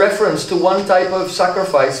a reference to one type of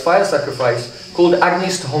sacrifice, fire sacrifice, called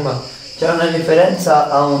Agnistoma. C'è una riferenza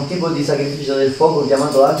a un tipo di sacrificio del fuoco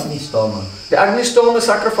chiamato Agnistoma. The Agnistoma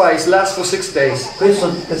sacrifice lasts for 6 days.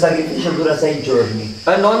 Questo sacrificio dura 6 giorni.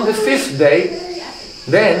 And on the 5th day,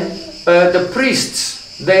 then the priests,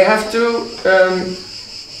 they have to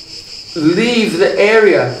leave the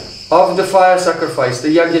area of the fire sacrifice, the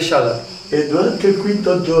Yagyashala. E durante il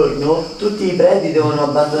quinto giorno tutti i preti devono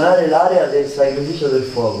abbandonare l'area del sacrificio del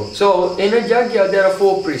fuoco. So in a yagya there are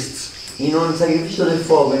 4 priests. In un sacrificio del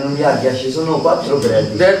fuoco, in un yagya, ci sono 4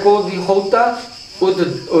 preti. They're called the Hota,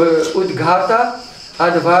 Udghata,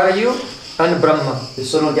 Advaryu and Brahma. E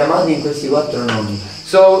sono chiamati in questi 4 nomi.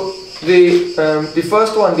 So the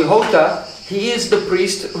first one, the Hota, he is the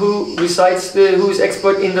priest who recites who is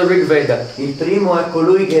expert in the Rig Veda. Il primo è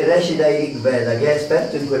colui che recita i Rig Veda, che è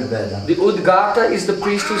esperto in quel Veda. The Udgata is the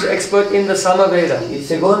priest who is expert in the Samaveda. Il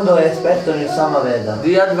secondo è esperto nel Samaveda.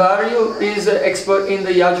 The Advaryu is expert in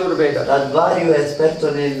the Yajur Veda. L'Advaryu è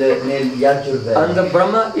esperto nel Yajur Veda. And the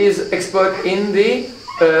Brahma is expert in the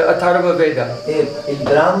Atharva Veda. E il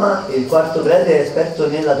Brahma, il quarto prete, è esperto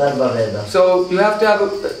nella Atharva Veda. So you have to have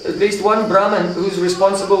at least one Brahman who is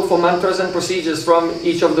responsible for mantras and procedures from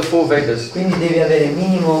each of the 4 Vedas. Quindi devi avere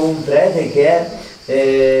minimo un prete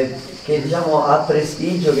che diciamo ha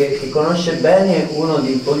prestigio, che conosce bene ognuno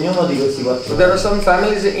di questi 4 So there are some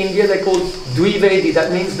families in India they call Dvivedi,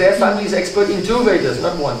 that means their family is expert in 2 Vedas,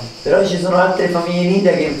 not one. Però ci sono altre famiglie in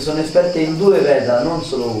India che sono esperte in 2 Veda, non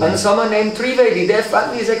solo uno. And some are named Trivedi, their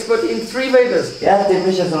family is expert in 3 Vedas. E altre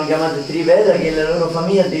invece sono chiamate Triveda, che le loro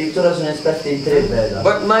famiglie addirittura sono esperte in 3 Veda.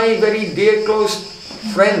 But my very dear close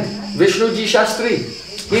friend, Vishnuji Shastri,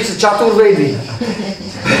 he's a Chaturvedi.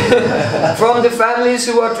 From the families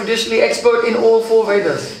who are traditionally expert in all 4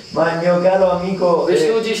 Vedas. Ma il mio caro amico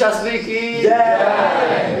Vishnuji Shastri ki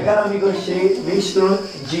il mio caro amico Vishnu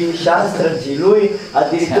G. Shastraji, lui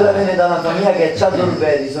addirittura viene da una famiglia che è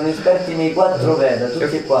Chaturvedi, sono esperti nei 4 Veda,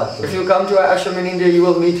 tutti e 4. If you come to our ashram in India, you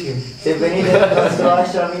will meet him. Se venite nel nostro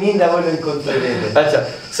ashram in India voi lo incontrerete.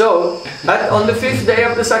 So, on the 5th day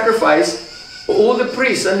of the sacrifice, all the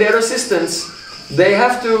priests and their assistants, they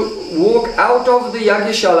have to walk out of the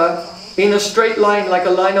Yagyashala in a straight line, like a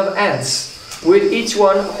line of ants, with each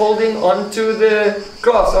one holding on to the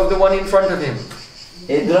cloth of the one in front of him.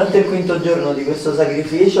 E durante il quinto giorno di questo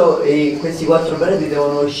sacrificio questi 4 preti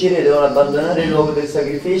devono uscire, devono abbandonare il luogo del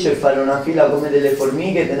sacrificio e fare una fila come delle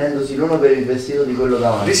formiche tenendosi l'uno per il vestito di quello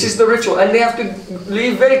davanti. This is the ritual and they have to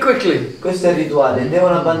leave very quickly. Questo è il rituale,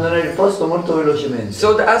 devono abbandonare il posto molto velocemente.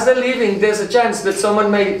 So that as they're leaving there's a chance that someone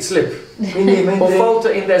may slip Quindi or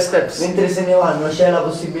falter in their steps. mentre se ne vanno c'è la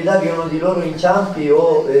possibilità che uno di loro inciampi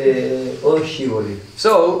o scivoli.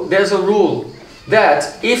 So there's a rule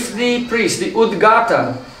that if the priest, the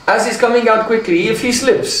Udgata, as he's coming out quickly, if he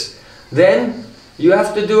slips, then you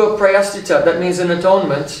have to do a prayasthita, that means an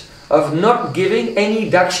atonement, of not giving any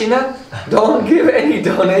dakshina, don't give any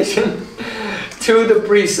donation to the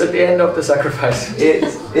priest at the end of the sacrifice.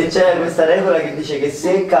 E c'è questa regola che dice che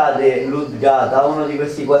se cade l'Udgata, uno di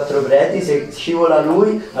questi 4 preti, se scivola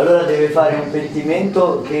lui, allora deve fare un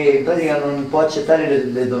pentimento che in pratica non può accettare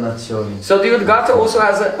le donazioni. So the Udgata also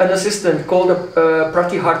has an assistant called a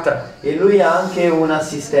Pratiharta. E lui ha anche un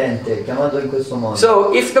assistente, chiamato in questo modo.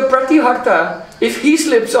 So if the Pratiharta, if he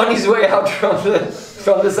slips on his way out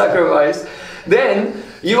from the sacrifice, then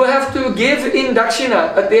you have to give in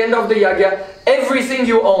dakshina at the end of the yagya everything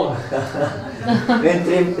you own.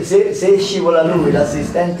 Mentre se scivola lui,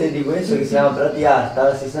 l'assistente di questo che si chiama Pratiharta,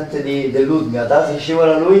 l'assistente dell'Udgata, se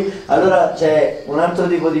scivola lui, allora c'è un altro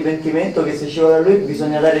tipo di pentimento che se scivola lui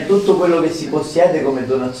bisogna dare tutto quello che si possiede come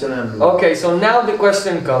donazione a lui. Okay, so now the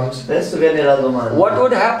question comes. Adesso viene la domanda. What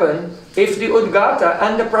would happen if the Udgata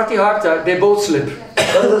and the Pratiharta, they both slip?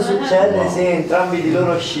 Cosa succede se entrambi di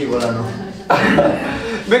loro scivolano?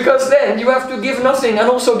 Because then you have to give nothing and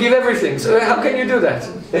also give everything. So how can you do that?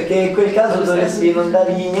 Perché in quel caso dovresti non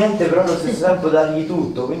dargli niente, però allo stesso tempo dargli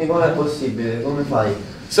tutto. Quindi com'è possibile? Come fai?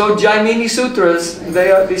 So Jaimini Sutras,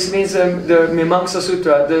 this means the Mimamsa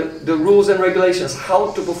Sutra, the rules and regulations,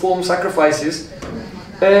 how to perform sacrifices,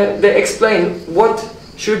 they explain what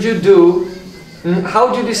should you do, how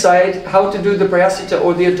do you decide how to do the prayasthita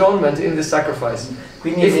or the atonement in the sacrifice,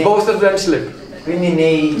 if both of them slip. Quindi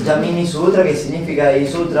nei Jamini Sutra, che significa i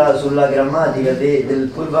sutra sulla grammatica del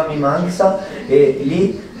Purva Mimamsa,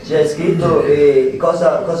 lì c'è scritto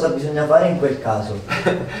cosa bisogna fare in quel caso.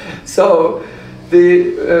 So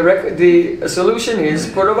the solution is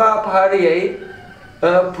Purva Pariye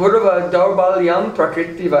Purva Daurbalyam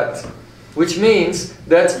Prakritivat, which means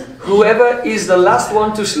that whoever is the last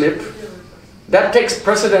one to slip, that takes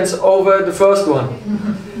precedence over the first one,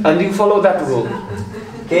 and you follow that rule.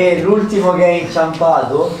 Che l'ultimo che è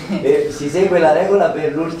inciampato, si segue la regola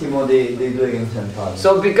per l'ultimo dei due che è inciampato.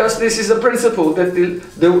 So because this is a principle that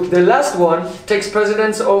the last one takes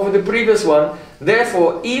precedence over the previous one,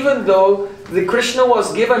 therefore even though the Krishna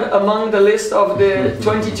was given among the list of the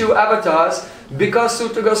 22 avatars, because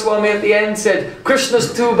Sutra Goswami at the end said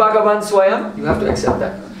Krishna's tu Bhagavan Swayam, you have to accept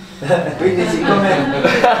that. Quindi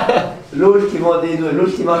siccome l'ultimo dei due,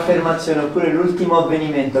 l'ultima affermazione oppure l'ultimo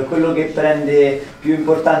avvenimento è quello che prende più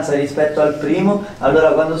importanza rispetto al primo,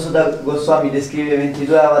 allora quando Sutta Goswami descrive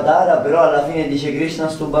 22 avatara, però alla fine dice Krishna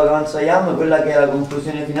stu Bhagavan Swayam, quella che è la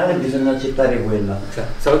conclusione finale, bisogna accettare quella.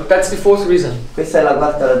 So that's the fourth reason. Questa è la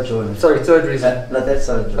quarta ragione. Sorry, third reason. La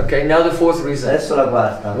terza ragione. Okay, now the fourth reason. Adesso la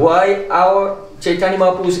quarta. Why our Chaitanya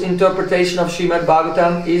Mahaprabhu's interpretation of Srimad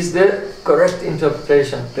Bhagavatam is the correct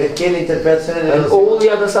interpretation. Perché l'interpretazione dello... And all the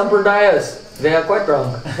other sampradayas, they are quite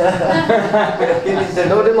wrong.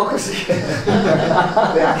 No democracy.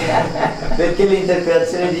 perché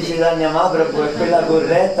l'interpretazione di Chaitanya Mahaprabhu è quella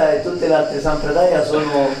corretta e tutte le altre sampradaya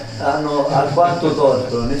hanno alquanto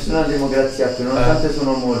torto, nessuna democrazia qui, nonostante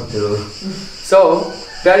sono molte loro. So,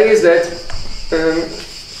 that is that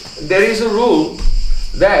there is a rule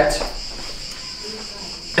that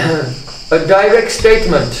a direct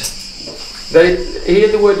statement, here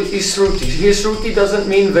the word is Shruti. Here Shruti doesn't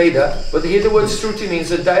mean Veda, but here the word Shruti means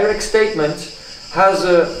a direct statement has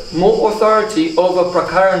more authority over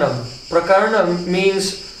Prakaranam. Prakaranam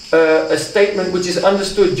means a statement which is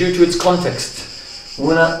understood due to its context.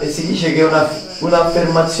 Si dice che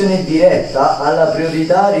un'affermazione diretta ha la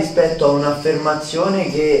priorità rispetto a un'affermazione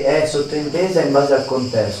che è sottintesa in base al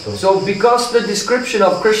contesto. So because the description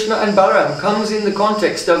of Krishna and Balaram comes in the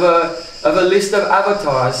context of a list of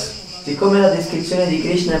avatars, siccome la descrizione di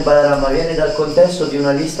Krishna e Balarama viene dal contesto di una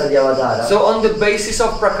lista di avatara, so on the basis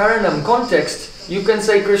of Prakaranam context, you can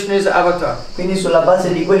say Krishna is avatar. quindi sulla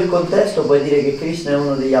base di quel contesto puoi dire che Krishna è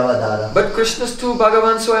uno degli avatara. But Krishna's tu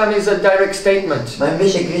Bhagavan Swayam is a direct statement. Ma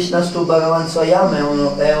invece Krishna stu Bhagavan Swayam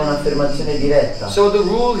è un'affermazione diretta. So the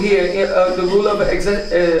rule here, the rule of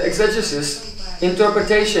exegesis,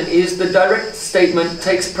 interpretation, is the direct statement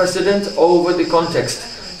takes precedent over the context.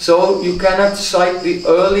 So you cannot cite the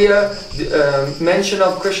earlier mention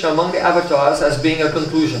of Krishna among the avatars as being a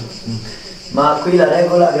conclusion. Ma qui la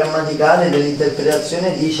regola grammaticale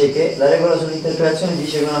dell'interpretazione dice che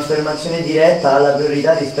un'affermazione diretta ha la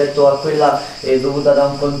priorità rispetto a quella dovuta da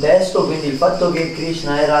un contesto, quindi il fatto che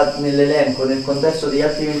Krishna era nell'elenco, nel contesto degli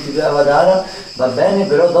altri 22 avatara va bene,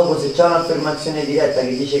 però dopo se c'è un'affermazione diretta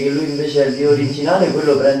che dice che lui invece è il Dio originale,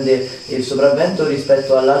 quello prende il sopravvento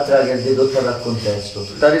rispetto all'altra che è dedotta dal contesto.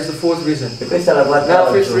 That is the fourth reason. E questa è la quarta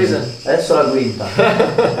Now, fifth ragione. reason. Adesso la quinta.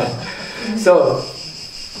 So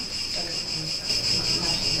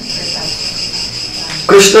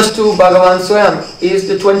Krishnastu Bhagavan Swayam is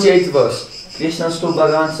the 28th verse. Krishnastu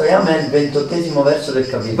Bhagavan Swayam è il 28esimo verso del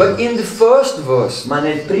capitolo. But in the first verse Ma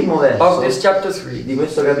nel primo of verso this chapter 3, di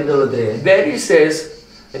questo capitolo 3, there he says,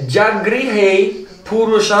 Jagrihe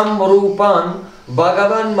Purusham Rupam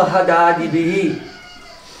Bhagavan Mahadadibihi.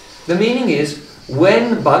 The meaning is,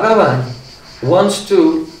 when Bhagavan wants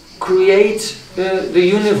to create the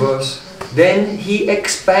universe, then he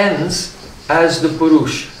expands as the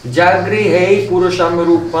Purush. Jagrihe Purusham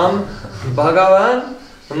Rupam Bhagavan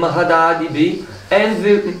Mahadadibi, and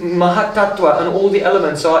the Mahatattva and all the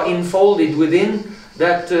elements are enfolded within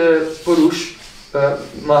that Purush,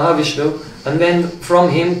 Mahavishnu, and then from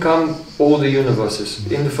him come all the universes,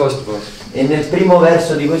 in the first verse. E nel primo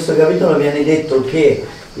verso di questo capitolo viene detto che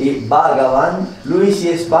il Bhagavan, lui si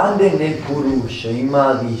espande nel Purush, in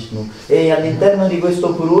Mahavishnu, e all'interno di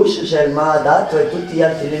questo Purush c'è il Mahatattva e tutti gli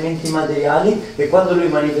altri elementi materiali, e quando lui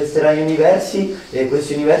manifesterà gli universi,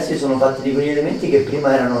 questi universi sono fatti di quegli elementi che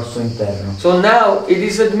prima erano al suo interno. So now it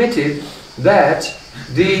is admitted that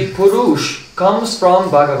the Purush comes from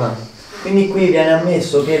Bhagavan. Quindi qui viene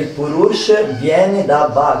ammesso che il Purush viene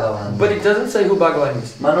da Bhagavan, But it doesn't say who Bhagavan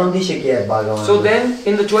is. ma non dice chi è Bhagavan. So then,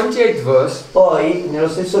 in the 28th verse, Poi, nello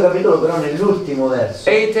stesso capitolo, però nell'ultimo verso,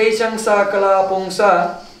 Ete Changsa Kala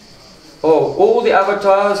Pungsa, all the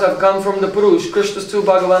avatars have come from the Purush, Krishnastu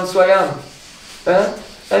Bhagavan Swayam.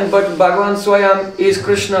 But Bhagavan Swayam is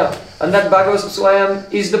Krishna, and that Bhagavan Swayam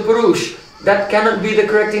is the Purush. That cannot be the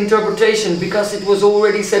correct interpretation, because it was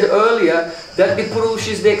already said earlier that the Purush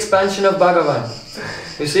is the expansion of Bhagavan.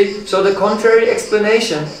 You see? So the contrary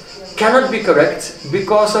explanation cannot be correct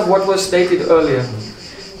because of what was stated earlier.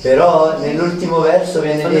 Però nell'ultimo verso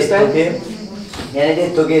viene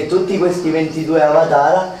detto che tutti questi 22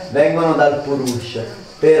 avatara vengono dal Purush.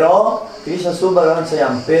 Però Krishnastu Bhagavan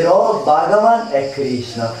Swayam, però Bhagavan è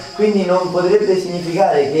Krishna. Quindi non potrebbe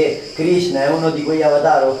significare che Krishna è uno di quegli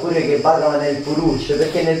avatar oppure che Bhagavan è il Purush,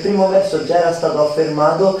 perché nel primo verso già era stato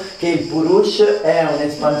affermato che il Purush è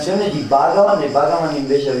un'espansione di Bhagavan e Bhagavan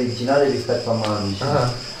invece è originale rispetto a Mahavishnu.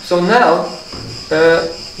 So now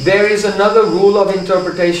there is another rule of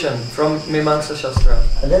interpretation from Mimamsa Shastra.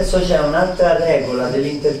 Adesso c'è un'altra regola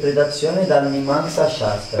dell'interpretazione dal Mimamsa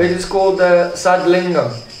Shastra, It is called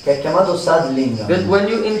Sadlingam. che è chiamato Sadlingam. That when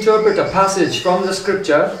you interpret a passage from the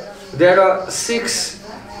scripture, there are 6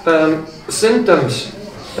 symptoms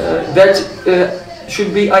that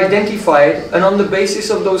should be identified, and on the basis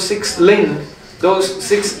of those 6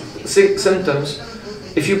 symptoms,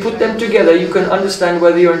 if you put them together, you can understand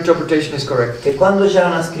whether your interpretation is correct. Che quando c'è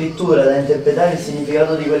una scrittura da interpretare il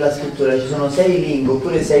significato di quella scrittura ci sono 6 lingue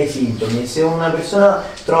oppure 6 sintomi, e se una persona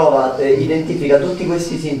identifica tutti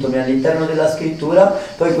questi sintomi all'interno della scrittura,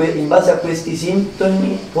 poi in base a questi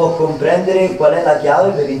sintomi può comprendere qual è la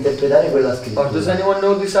chiave per interpretare quella scrittura. Does anyone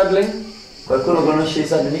know the Sadling? Qualcuno conosce i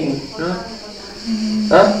Sadling?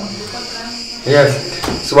 Yes,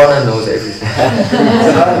 Swana knows everything.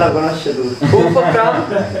 Swana conosce tutto. Upakram?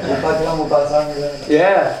 Upakram, upasanga.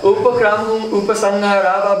 Yeah, Upakram upasanga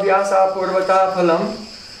rababhyasa purvata phalam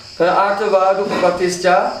artavad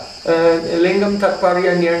upatischa lingam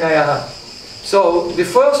tatparya nirnayaha. So the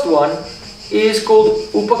first one is called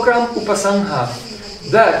Upakram Upasangha.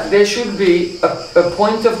 That there should be a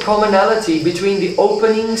point of commonality between the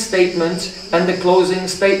opening statement and the closing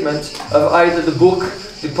statement of either the book,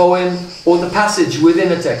 the poem, or the passage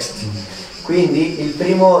within a text. Quindi il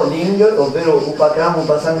primo ling, ovvero Upakram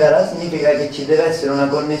Upasangara, significa che ci deve essere una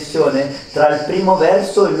connessione tra il primo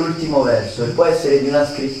verso e l'ultimo verso, e può essere di una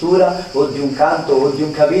scrittura o di un canto o di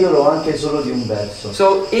un capitolo o anche solo di un verso.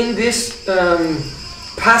 So in this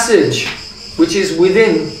passage, which is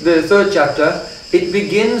within the 3rd chapter, it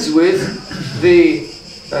begins with the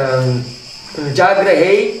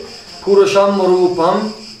Jagrahe Purusham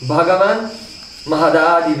Rupam Bhagavan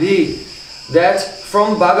Mahadadivi. That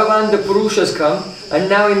from Bhagavan the Purushas come, and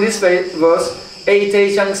now in this verse,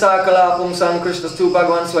 Ete Changsa Kala Pumsan Krishnastu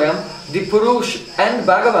Bhagavan Swayam, the Purush and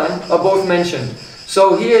Bhagavan are both mentioned.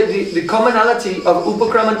 So here the commonality of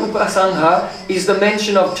Upakram and Upasangha is the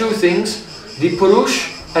mention of 2 things, the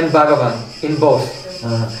Purush and Bhagavan, in both.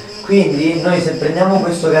 Quindi noi se prendiamo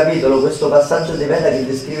questo capitolo, questo passaggio di Veda che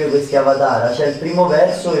descrive questi avatara, c'è il primo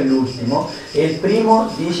verso e l'ultimo, e il primo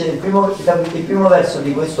verso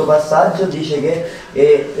di questo passaggio dice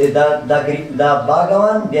che da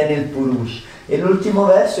Bhagavan viene il Purush, e l'ultimo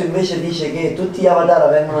verso invece dice che tutti gli avatara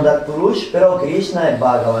vengono dal Purush, però Krishna è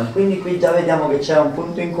Bhagavan. Quindi qui già vediamo che c'è un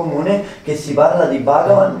punto in comune, che si parla di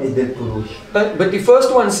Bhagavan e del Purush. But the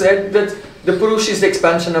first one said that the Purush is the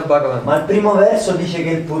expansion of Bhagavan. Ma il primo verso dice che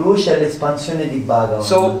il Purush è l'espansione di Bhagavan.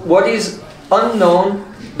 So what is unknown,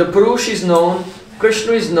 the Purush is known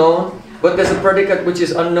Krishna is known, but there's a predicate which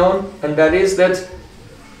is unknown, and that is that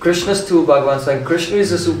Krishna's tu Bhagavan Swayam. Krishna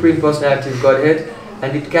is the Supreme Personality of Godhead,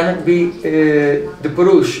 and it cannot be the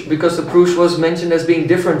Purush, because the Purush was mentioned as being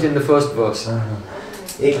different in the first verse.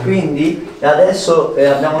 E quindi adesso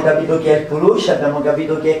abbiamo capito chi è il Purusha, abbiamo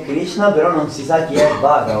capito chi è Krishna, però non si sa chi è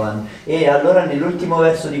Bhagavan. E allora nell'ultimo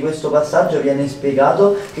verso di questo passaggio viene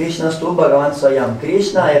spiegato Krishna stu Bhagavan Swayam.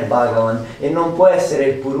 Krishna è Bhagavan e non può essere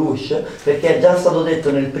il Purush, perché è già stato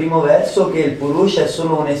detto nel primo verso che il Purush è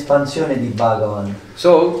solo un'espansione di Bhagavan.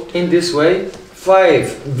 So, in this way,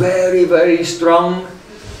 5 very, very strong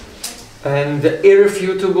and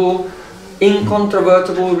irrefutable,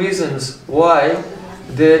 incontrovertible reasons why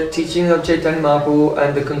the teaching of Chaitanya Mahaprabhu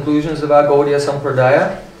and the conclusions of our Gaudiya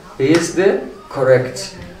Sampradaya is the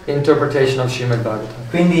correct interpretation of Srimad Bhagavatam.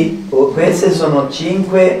 Quindi queste sono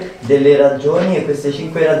 5 delle ragioni, e queste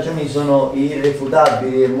 5 ragioni sono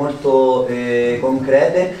irrefutabili e molto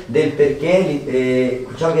concrete del perché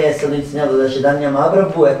ciò che è stato insegnato da Chaitanya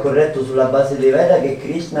Mahaprabhu è corretto sulla base dei Veda, che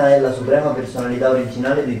Krishna è la suprema personalità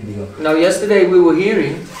originale di Dio. Now yesterday we were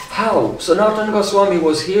hearing how Sanatana Goswami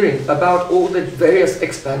was hearing about all the various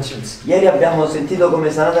expansions. Ieri abbiamo sentito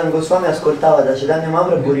come Sanatana Goswami ascoltava da Chaitanya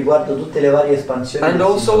Mahaprabhu riguardo tutte le varie espansioni. And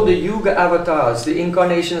also the Yuga avatars, the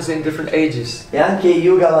incarnations in different ages. E anche i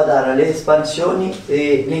Yuga Avatara, le espansioni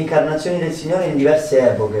e le incarnazioni del Signore in diverse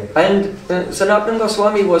epoche. And Sanatana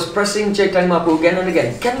Goswami was pressing Chaitanya Mahaprabhu again and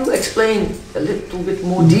again. Can you explain a little bit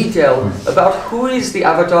more detail about who is the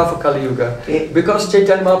avatar for Kali Yuga? Because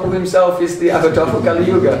Chaitanya Mahaprabhu himself is the avatar for Kali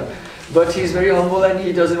Yuga. But he's very humble and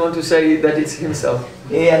he doesn't want to say that it's himself.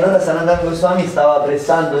 E allora Sanatana Goswami stava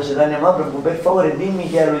pressando Chaitanya Mahaprabhu: per favore dimmi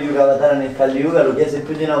chi è lo Yuga Avatara nel Kali Yuga. Lo chiese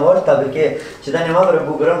più di una volta, perché Chaitanya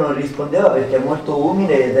Mahaprabhu però non rispondeva, perché è molto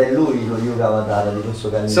umile ed è lui lo Yuga Avatara di questo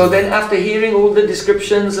Kali Yuga. So then, after hearing all the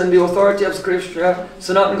descriptions and the authority of scripture,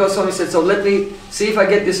 Sanatana Goswami said, so let me see if I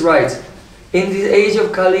get this right. In the age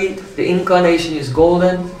of Kali, the incarnation is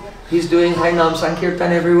golden. He's doing Harinam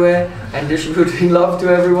Sankirtan everywhere and distributing love to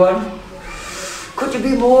everyone. Could you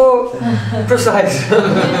be more precise?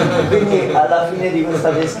 Quindi alla fine di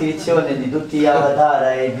questa descrizione di tutti gli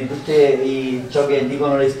avatar e di tutte ciò che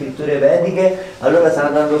dicono le scritture vediche, allora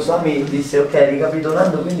Sanatana Goswami disse: ok,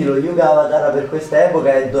 ricapitolando, quindi lo Yuga Avatara per questa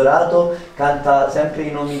epoca è dorato, canta sempre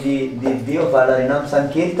i nomi di Dio, fa l'Harinam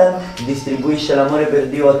Sankirtan, distribuisce l'amore per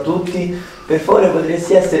Dio a tutti. Per favore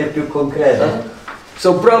potresti essere più concreto?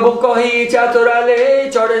 So Prabhu Kohi Chaturale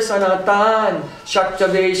Chore Sanatan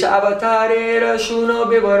Shaktavesh Avatare Shuno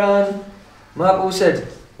Bivaran. Mahaprabhu said,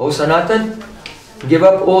 "O Sanatan, give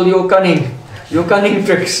up all your cunning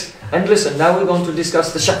tricks, and listen, now we're going to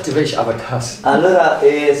discuss the Shaktavesh avatars." Allora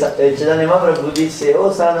Chaitanya Mahaprabhu disse: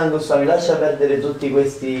 oh Sanatana Goswami, lascia perdere tutti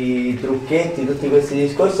questi trucchetti, tutti questi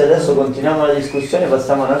discorsi, adesso continuiamo la discussione,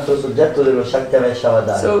 passiamo a un altro soggetto dello Shaktavesh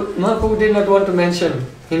Avatar. So Mahaprabhu did not want to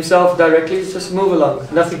mention himself directly, just move along,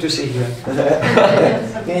 nothing to see here.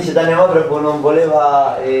 Quindi Chaitanya Mahaprabhu non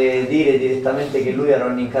voleva dire direttamente che lui era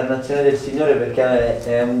un'incarnazione del Signore, perché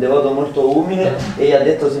è un devoto molto umile, e gli ha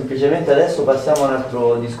detto semplicemente: adesso passiamo a un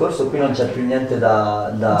altro discorso, qui non c'è più niente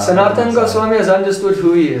da Sanatana Goswami has understood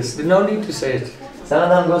who he is, no need to say it.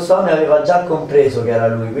 Sanatana Goswami aveva già compreso che era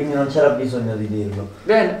lui, quindi non c'era bisogno di dirlo.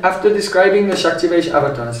 Then, after describing the Shaktavesh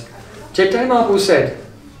avatars, Chaitanya Mahaprabhu said,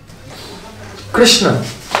 Krishna,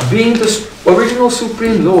 being the original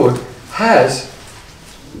Supreme Lord, has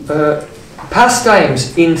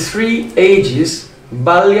pastimes in 3 ages: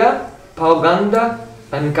 Balya, Pauganda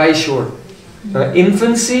and Kaishor.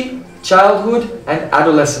 Infancy, childhood and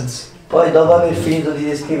adolescence. Poi, dopo aver finito di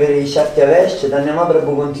descrivere i Shaktavesh, Chaitanya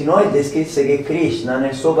Mahaprabhu continuò e descrisse che Krishna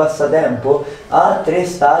nel suo passatempo ha 3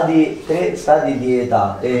 stadi di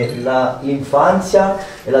età: l'infanzia,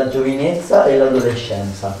 la giovinezza e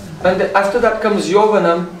l'adolescenza. And after that comes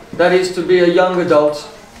Yovanam, that is to be a young adult,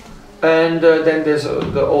 and then there's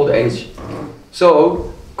the old age.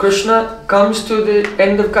 So Krishna comes to the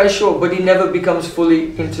end of Kaishor, but he never becomes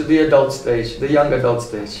fully into the adult stage, the young adult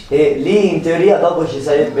stage. E lì in teoria dopo ci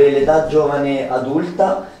sarebbe l'età giovane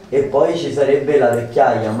adulta e poi ci sarebbe la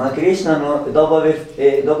vecchiaia, ma Krishna dopo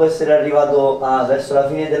essere arrivato verso la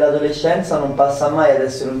fine dell'adolescenza non passa mai ad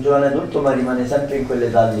essere un giovane adulto, ma rimane sempre in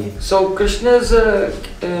quell'età lì. So Krishna's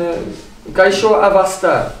Kaishor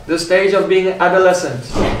Avasta, the stage of being adolescent,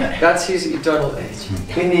 that's his eternal age.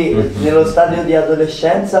 Quindi nello stadio di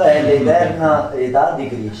adolescenza è l'eterna età di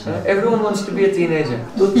Krishna. Everyone wants to be a teenager.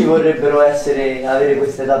 Tutti vorrebbero avere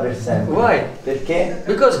questa età per sempre. Why? Perché?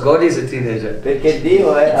 Because God is a teenager. Perché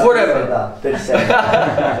Dio è a Forever. questa età, per sempre.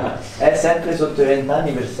 È sempre sotto i 20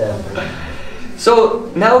 anni per sempre. So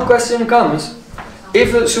now question comes,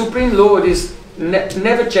 if the Supreme Lord is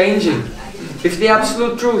never changing. If the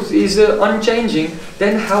absolute truth is unchanging,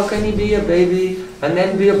 then how can he be a baby and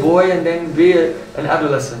then be a boy and then be an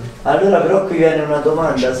adolescent? Allora però qui viene una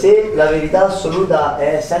domanda: se la verità assoluta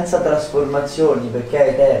è senza trasformazioni perché è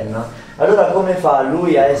eterna, allora come fa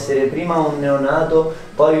lui a essere prima un neonato,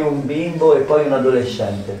 poi un bimbo e poi un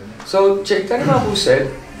adolescente? So Chaitanya Mahaprabhu said,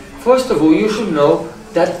 first of all, you should know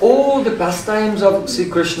that all the pastimes of Sri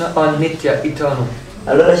Krishna are nitya, eternal.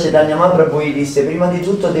 Allora Chaitanya Mahaprabhu gli disse: prima di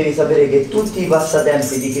tutto devi sapere che tutti i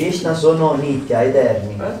passatempi di Krishna sono nitya,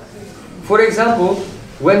 eterni. For example,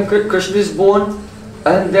 when Krishna is born,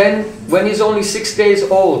 and then when he's only 6 days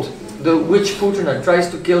old, the witch Putana tries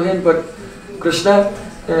to kill him, but Krishna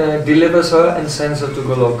delivers her and sends her to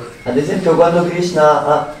Golok. Ad esempio quando Krishna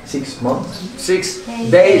ha 6 months? 6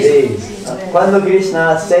 days. Quando Krishna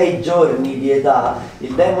ha 6 giorni di età,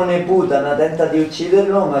 il demone Putana tenta di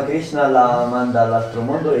ucciderlo, ma Krishna la manda all'altro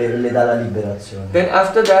mondo e le dà la liberazione. Then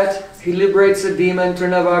after that, he liberates the demon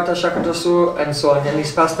Trinavarta, Shakatasur and so on, and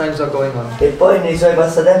these pastimes are going on. E poi nei suoi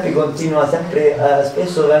passatempi continua sempre,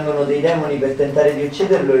 spesso vengono dei demoni per tentare di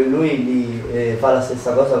ucciderlo e lui fa la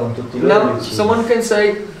stessa cosa con tutti loro. Now, someone can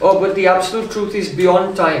say, oh, but the absolute truth is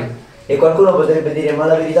beyond time. E qualcuno potrebbe dire: ma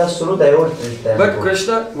la verità assoluta è oltre il tempo. But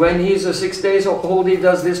Krishna, when he's 6 days old, he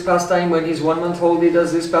does this pastime. When he's 1 month old, he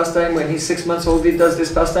does this pastime. When he's 6 months old, he does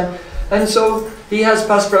this pastime. And so he has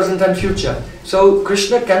past, present and future. So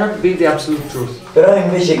Krishna cannot be the absolute truth. Però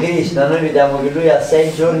invece Krishna, noi vediamo che lui ha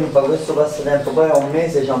 6 giorni, fa questo passatempo, poi a un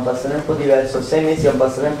mese c'ha un passatempo diverso, 6 mesi ha un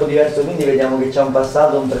passatempo diverso, quindi vediamo che c'è un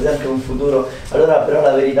passato, un presente e un futuro. Allora però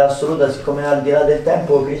la verità assoluta, siccome è al di là del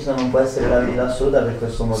tempo, Krishna non può essere la verità assoluta per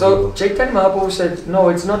questo motivo. So Chaitanya Mahaprabhu said, no,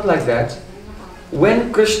 it's not like that.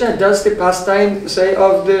 When Krishna does the pastime, say,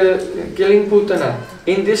 of the killing Putana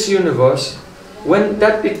in this universe, when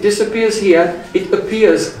it disappears here, it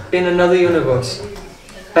appears in another universe.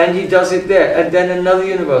 And he does it there, and then another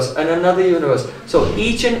universe, and another universe. So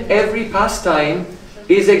each and every pastime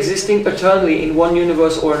is existing eternally in one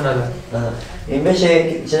universe or another.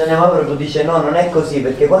 Invece Chaitanya Mahaprabhu dice no, non è così,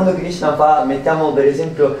 perché quando Krishna fa, mettiamo per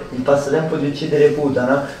esempio il passatempo di uccidere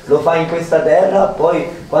Putana, lo fa in questa terra, poi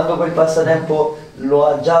quando quel passatempo lo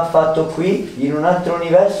ha già fatto qui, in un altro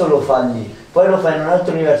universo lo fa lì. Poi lo fa in un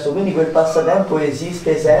altro universo, quindi quel passatempo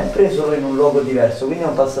esiste sempre solo in un luogo diverso, quindi è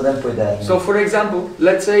un passatempo eterno. So for example,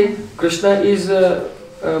 let's say Krishna is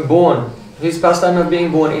born, his pastime of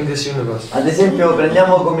being born in this universe. Ad esempio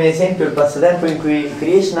prendiamo come esempio il passatempo in cui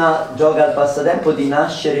Krishna gioca al passatempo di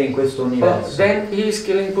nascere in questo universo. Then he is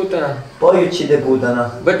killing Putana. Poi uccide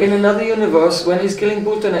Putana. But in another universe, when he's killing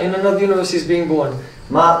Putana, in another universe he's being born.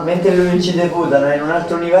 Ma mentre lui uccide Putana in un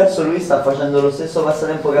altro universo, lui sta facendo lo stesso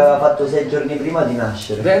passatempo che aveva fatto 6 giorni prima di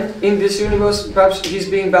nascere. Then in this universe, perhaps he's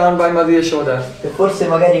being bound by Mother Yashoda. E forse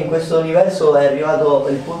magari in questo universo è arrivato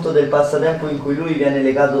il punto del passatempo in cui lui viene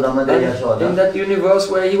legato da Madre Yashoda. In that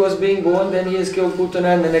universe where he was being born, then he has killed Putana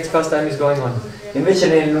and the next pastime is going on. Invece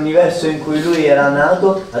nell'universo in cui lui era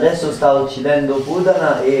nato, adesso sta uccidendo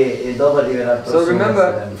Putana e dopo arriverà il prossimo. So remember,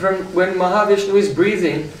 passatempo. from when Mahavishnu is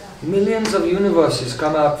breathing, millions of universes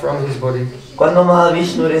come out from his body. Quando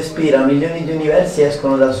Mahavishnu respira, milioni di universi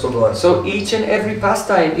escono dal suo corpo. So each and every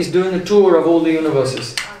pastime is doing a tour of all the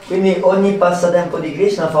universes. Quindi ogni passatempo di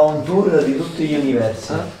Krishna fa un tour di tutti gli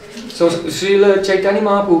universi. So Srila Chaitanya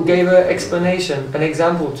Mahaprabhu gave an explanation, an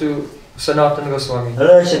example to Sanatana Goswami.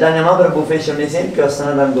 Allora Chaitanya Mahaprabhu fece un esempio a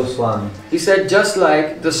Sanatana Goswami. He said just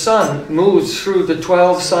like the sun moves through the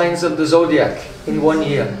 12 signs of the zodiac in 1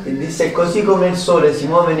 year. E disse: così come il sole si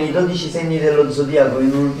muove nei 12 segni dello zodiaco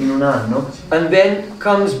in un anno, And then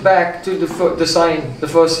comes back to the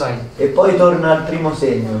first sign. e poi torna al primo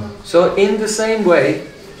segno. So in the same way,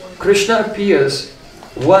 Krishna appears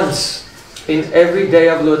once in every day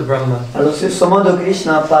of Lord Brahma. Allo stesso modo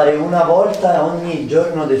Krishna appare una volta ogni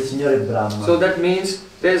giorno del Signore Brahma. So that means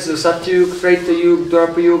there's the Satyug, Treta Yug,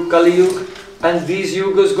 Dwapar Yug, Kali Yug, and these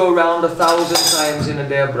yugas go round 1,000 times in a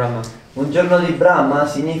day of Brahma. Un giorno di Brahma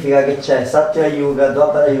significa che c'è Satya Yuga,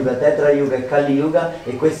 Dwapara Yuga, Tetra Yuga e Kali Yuga,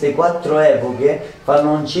 e queste 4 epoche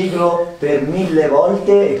fanno un ciclo per 1000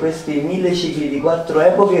 volte, e questi 1000 cicli di 4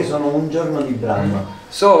 epoche sono un giorno di Brahma.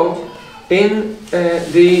 So in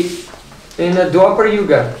a Dwapar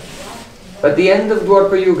Yuga, at the end of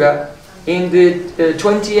Dwapar Yuga, in the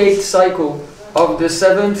 28th cycle of the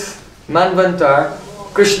 7th Manvantar,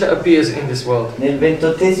 Krishna appears in this world. Nel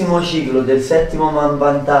 28esimo ciclo del 7°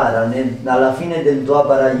 Manvantara, alla fine del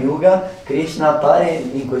Dwapara Yuga, Krishna appare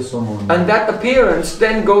in questo mondo. And that appearance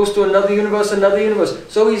then goes to another universe, another universe.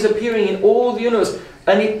 So he's appearing in all the universe,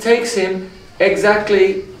 and it takes him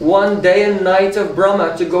exactly 1 day and night of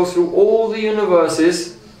Brahma to go through all the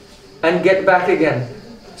universes and get back again.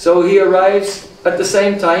 So he arrives at the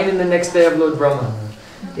same time in the next day of Lord Brahma.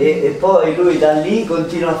 E poi lui da lì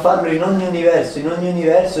continua a farlo in ogni universo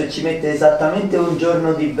e ci mette esattamente un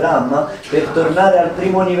giorno di Brahma per tornare al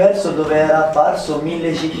primo universo dove era apparso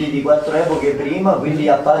 1000 cicli di 4 epoche prima, quindi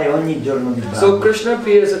appare ogni giorno di Brahma. So Krishna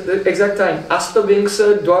appears at the exact time,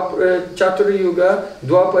 Astavingsa Chatura Yuga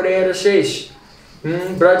Dwaparera Shesh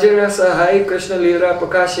Brajara Sahai Krishna Lira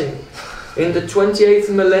Prakashe. In the 28th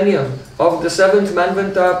millennium of the 7th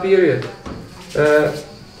Manvantara period,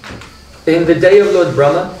 in the day of Lord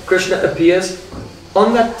Brahma, Krishna appears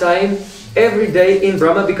on that time every day in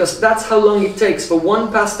Brahma, because that's how long it takes for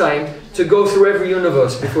one pastime to go through every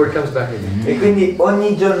universe before it comes back again. E quindi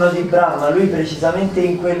ogni giorno di Brahma lui precisamente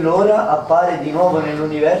in quell'ora appare di nuovo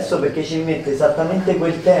nell'universo, perché ci mette esattamente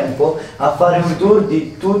quel tempo a fare un tour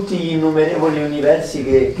di tutti gli innumerevoli universi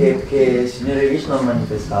che il Signore Vishnu ha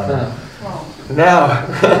manifestato. Now,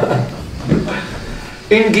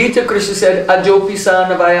 in Gita Krishna said, Ajopi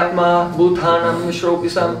sanavayatma bhuthanam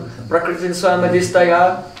mishropisam prakritin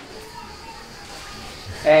swamadistaya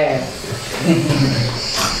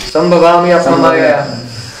Sambhavami apamaya.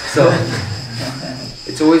 So,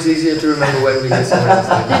 it's always easier to remember when we listen.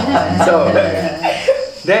 So,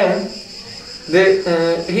 then,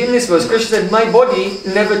 in this verse, Krishna said, my body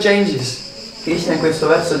never changes. Krishna in questo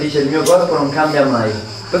verso dice il mio corpo non cambia mai.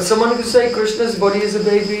 But someone could say Krishna's body is a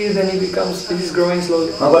baby, then he's growing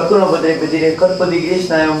slowly. Ma qualcuno potrebbe dire il corpo di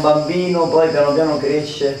Krishna è un bambino, poi piano piano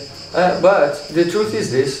cresce. But the truth is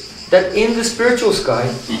this, that in the spiritual sky,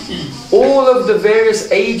 all of the various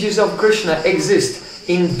ages of Krishna exist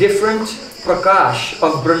in different prakash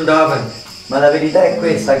of Vrindavan. Ma la verità è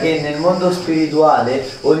questa, che nel mondo spirituale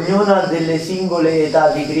ognuna delle singole età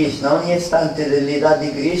di Krishna, ogni istante dell'età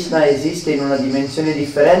di Krishna esiste in una dimensione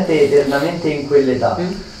differente eternamente in quell'età.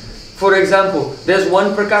 For example, there's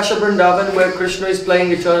one Prakasha Vrindavan where Krishna is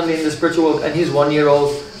playing eternally in the spiritual world and he's 1 year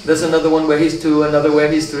old. There's another one where he's 2, another where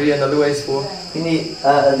he's 3, another where he's 4. Quindi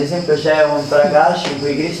ad esempio c'è un Prakash in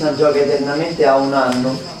cui Krishna gioca eternamente a 1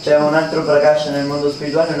 anno, c'è un altro Prakash nel mondo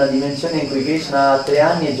spirituale, una dimensione in cui Krishna ha 3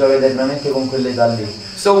 anni e gioca eternamente con quell'età lì.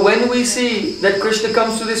 So when we see that Krishna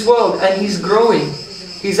comes to this world and he's growing,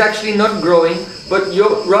 he's actually not growing, but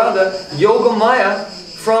rather Yogamaya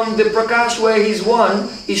from the Prakash where he's 1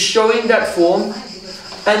 is showing that form,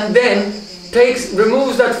 and then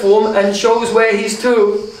removes that form and shows where he's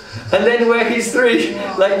 2, and then where he's 3,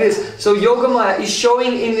 like this. So Yogamaya is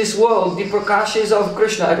showing in this world the Prakashas of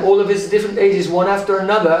Krishna at all of his different ages, one after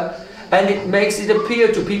another, and it makes it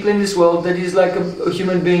appear to people in this world that he's like a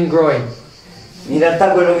human being growing. In realtà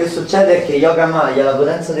quello che succede è che Yogamaya, la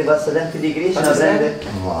potenza dei passatempi di Krishna,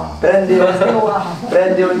 prende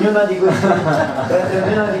ognuna di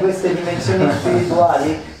queste dimensioni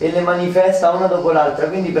spirituali e le manifesta una dopo l'altra.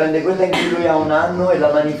 Quindi prende quella in cui lui ha 1 anno e la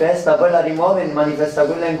manifesta, poi la rimuove e manifesta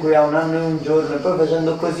quella in cui ha 1 anno e 1 giorno, e poi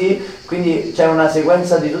facendo così, quindi c'è una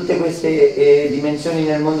sequenza di tutte queste dimensioni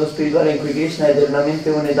nel mondo spirituale in cui Krishna è eternamente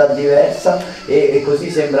un'età diversa, e così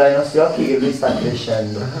sembra ai nostri occhi che lui sta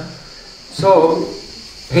crescendo. So,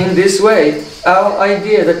 in this way, our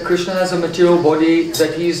idea that Krishna has a material body,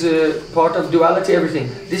 that he's a part of duality, everything,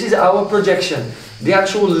 this is our projection. The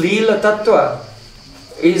actual Leela Tattva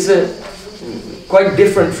is quite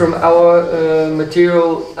different from our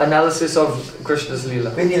material analysis of Krishna's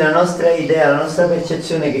Leela. Quindi la nostra idea, la nostra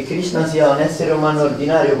percezione che Krishna sia un essere umano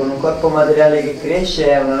ordinario con un corpo materiale che cresce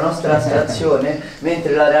è una nostra astrazione,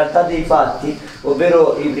 mentre la realtà dei fatti,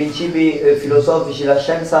 ovvero i principi filosofici, la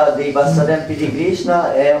scienza dei passatempi di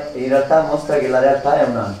Krishna, in realtà mostra che la realtà è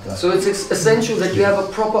un'altra. So it's essential that we have a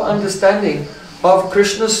proper understanding of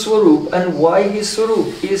Krishna's Swarup and why his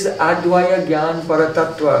Swarup is Advaya Gyan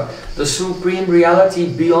Paratattva, the supreme reality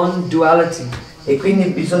beyond duality. E quindi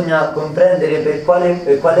bisogna comprendere qual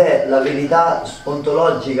è la verità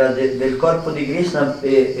ontologica del corpo di Krishna,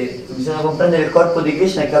 bisogna comprendere il corpo di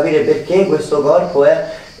Krishna e capire perché questo corpo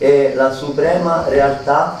è la suprema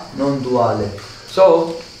realtà non duale.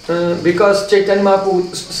 So, because Chaitanya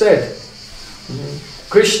Mahaprabhu said,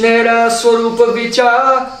 Krishnera Swarupa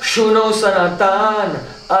Vicha Shuno Sanatan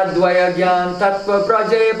Advaya Gyan Tattva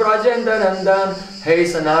Praje Prajendarandan. Hey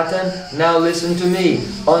Sanatan, now listen to me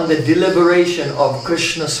on the deliberation of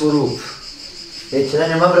Krishna Swarup. E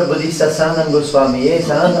Chaitanya Mahaprabhu disse a Sanatana Goswami: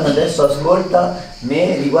 Sanatana, adesso ascolta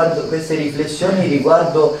me riguardo queste riflessioni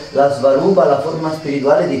riguardo la Svarupa, la forma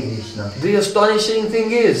spirituale di Krishna. The astonishing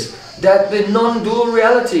thing is that the non-dual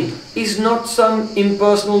reality is not some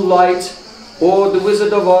impersonal light or the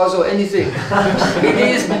Wizard of Oz or anything.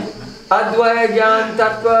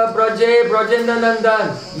 Bheda-abheda-tattva braje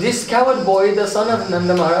brajendanandan. This coward boy, the son of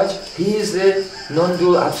Nanda Maharaj, he is the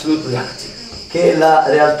non-dual absolute reality. Che la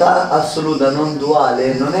realtà assoluta non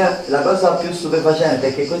duale non è la cosa più stupefacente,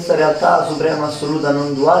 è che questa realtà suprema assoluta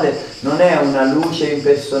non duale non è una luce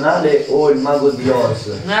impersonale o il mago di Oz,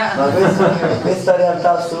 ma questa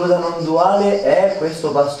realtà assoluta non duale è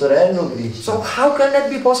questo pastorello Krishna. So how can that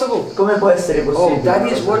be possible? Come può essere possibile? Oh, that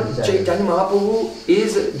is what Chaitanya Mahaprabhu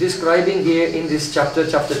is describing here in this chapter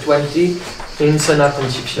 20 in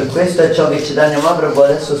Sanatana-Shiksha. E questo è ciò che Chaitanya Mahaprabhu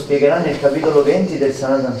adesso spiegherà nel capitolo 20 del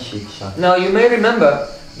Sanatana-Shiksha. Now you may remember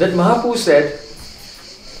that Mahaprabhu said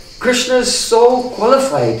Krishna is so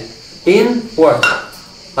qualified in what?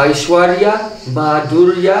 Aishwarya,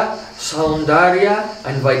 Madhurya, Saundarya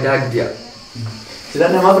and Vaidagya.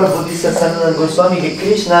 Chaitanya Mahaprabhu disse a Sanatana Goswami che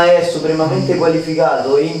Krishna è supremamente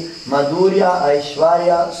qualificato in Madhurya,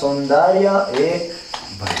 Aishwarya, Saundarya e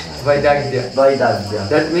Vaidagya. Vaidagya.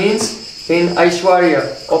 That means in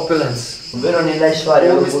Aishwarya, opulence, Ovvero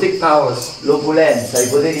nell'Aishwarya all mystic powers. l'opulenza, i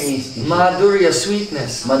poteri mistici. Madhurya,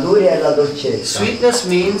 sweetness. Madhurya è la dolcezza. Sweetness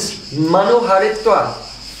means manoharitva,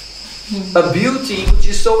 a beauty which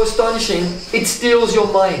is so astonishing it steals your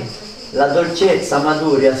mind. La dolcezza,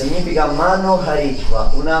 Madhurya, significa mano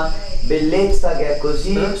haritva, una bellezza che è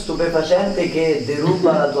così stupefacente che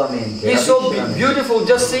deruba la tua mente. He's so beautiful,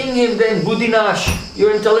 just seeing him then, Buddhinash,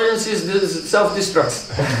 your intelligence is self-destruct.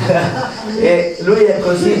 E lui è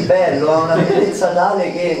così bello, ha una bellezza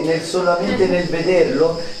tale che solamente nel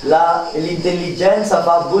vederlo l'intelligenza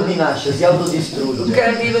fa Buddhinash, si You autodistrugge.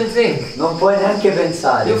 can't even think. Non puoi neanche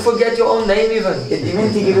pensare. You forget your own name even. E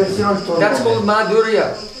dimentichi persino il tuo That's nome. called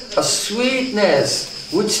Madhurya, a sweetness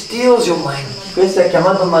which steals your mind. Questo è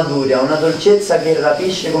chiamato Madhurya, una dolcezza che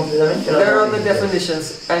rapisce completamente la There tua are the mente.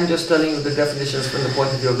 definitions. I'm just telling you the definitions from the point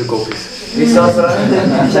of view of the gopis. Vi sto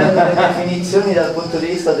solamente dicendo le definizioni dal punto di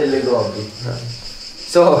vista delle gopi.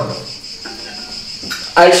 So,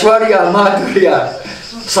 Aishwarya, Madhurya,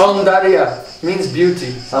 Saundarya means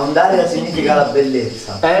beauty. Saundarya significa la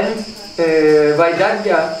bellezza. And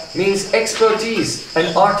Vaidagya means expertise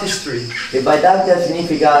and artistry. E Vaidagya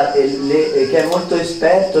significa che è molto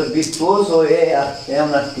esperto, è virtuoso e è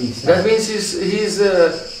un artista. That means he's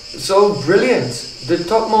so brilliant, the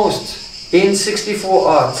topmost in 64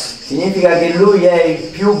 arts. Significa che lui è il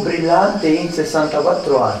più brillante in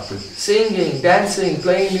 64 arti. Singing, dancing,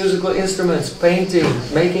 playing musical instruments, painting,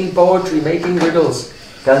 making poetry, making riddles.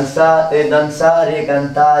 Danzare,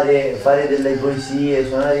 cantare, fare delle poesie,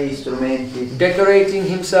 suonare gli strumenti, Decorating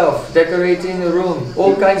himself, decorating a room,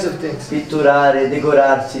 all kinds of things. pitturare,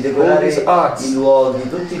 decorarsi, All decorare these arts. i luoghi,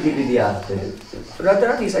 tutti i tipi di arte.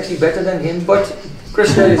 Radharani is actually better than him, but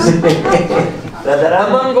Krishna is. Radharani,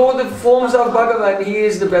 Among all the forms of Bhagavan, he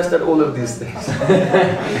is the best at all of these things.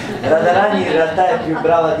 Radharani in realtà è più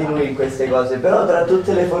brava di lui in queste cose, però tra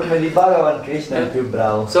tutte le forme di Bhagavan Krishna è il più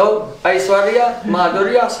bravo. So, Aishwarya,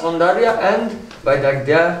 Madhurya, Saundarya and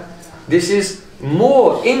Vaidagya, this is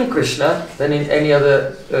more in Krishna than in any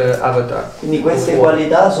other avatar. Quindi queste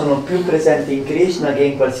qualità sono più presenti in Krishna che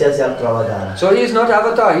in qualsiasi altro avatar. So he is not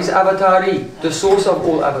avatar, he is avatari, the source of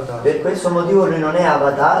all avatars. Per questo motivo lui non è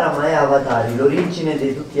avatara ma è avatari, l'origine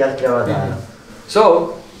di tutti gli altri avatar.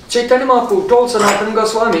 So, Chaitanya Mahaprabhu told Sanatana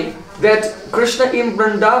Goswami that Krishna in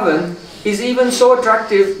Vrindavan is even so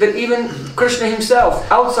attractive that even Krishna himself,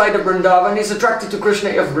 outside of Vrindavan, is attracted to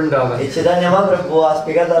Krishna of Vrindavan. E Chaitanya Mahaprabhu ha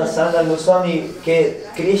spiegato al Sanatana Goswami che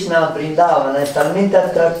Krishna a Vrindavana è talmente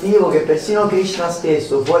attrattivo che persino Krishna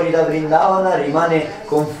stesso fuori da Vrindavana rimane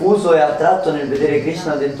confuso e attratto nel vedere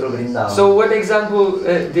Krishna dentro Vrindavana. So what example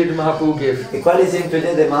did Mahaprabhu give? E quale esempio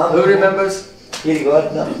diede Who Mahaprabhu? remembers? Chi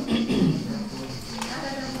ricorda?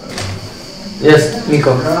 Yes,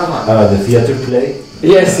 Nico. The theater play.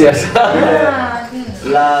 Yes, yes.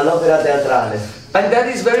 L'opera teatrale. And that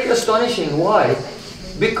is very astonishing. Why?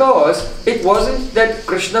 Because it wasn't that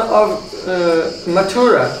Krishna of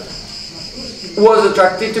Mathura was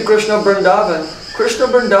attracted to Krishna of Vrindavan. Krishna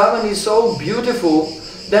of Vrindavan is so beautiful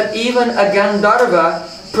that even a Gandharva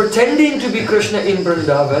pretending to be Krishna in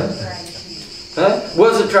Vrindavan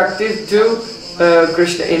was attracted to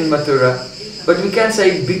Krishna in Mathura. But we can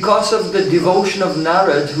say because of the devotion of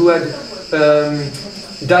Narad, who had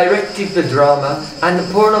directed the drama, and the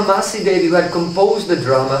Purnamasi Devi who had composed the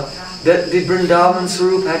drama, that the Vrindavan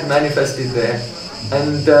Swarup had manifested there.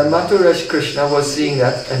 And Mathura's Krishna was seeing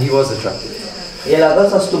that and he was attracted. E la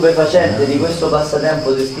cosa stupefacente di questo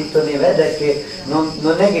passatempo descritto nei Veda è che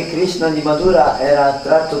non è che Krishna di Mathura era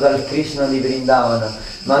attratto dal Krishna di Vrindavana,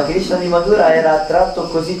 Ma Krishna di Mathura era attratto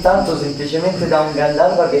così tanto semplicemente da un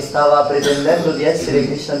Gandharva che stava pretendendo di essere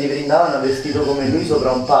Krishna di Vrindavana vestito come lui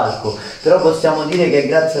sopra un palco. Però possiamo dire che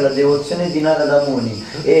grazie alla devozione di Narada Muni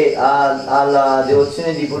e alla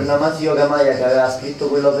devozione di Purnamasi Yogamaya, che aveva scritto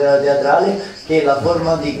quell'opera teatrale, che la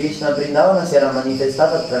forma di Krishna Vrindavana si era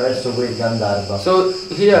manifestata attraverso quel Gandharva. So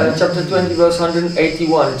here in chapter 20 verse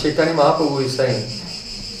 181 Chaitanya Mahaprabhu is saying,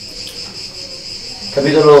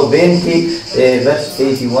 Capitolo 20, verso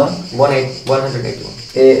 81. 181.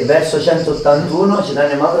 Verso 181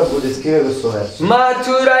 Chaitanya Mahaprabhu descrive questo verso.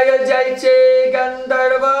 Mathuraya jaiche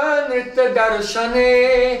Gandharva nritya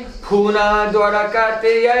darshane Puna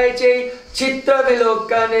dwarakate jaiche chitta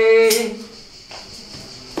vilokane.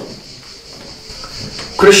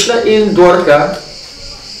 Krishna in Dwarka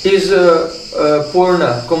is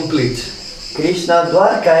Purna, complete. Krishna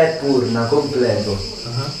Dwarka è Purna, completo.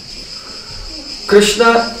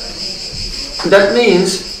 Krishna, that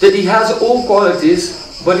means that he has all qualities,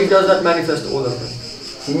 but he does not manifest all of them.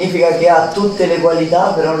 Significa che ha tutte le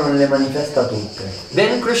qualità, però non le manifesta tutte.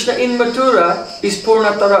 Then Krishna in Mathura is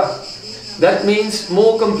Purnatara. That means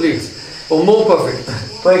more complete or more perfect.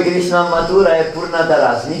 Poi Krishna Mathura è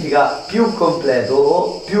Purnatara, significa più completo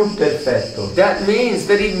o più perfetto. That means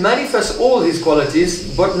that he manifests all his qualities,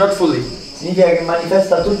 but not fully. Significa che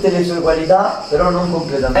manifesta tutte le sue qualità, però non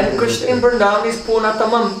completamente. And Krishna in Vrindavan is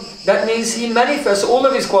Purnatamam. That means he manifests all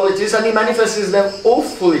of his qualities and he manifests them all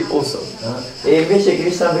fully also. E invece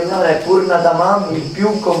Krishna Vrindavana è Purnatamam, il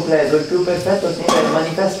più completo, il più perfetto, significa che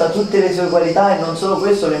manifesta tutte le sue qualità e non solo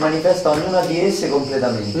questo, le manifesta ognuna di esse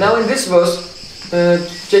completamente. Now in this verse,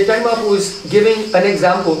 Chaitanya Mahaprabhu is giving an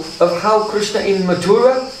example of how Krishna in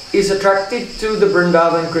Mathura is attracted to the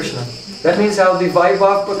Vrindavan Krishna. That means how the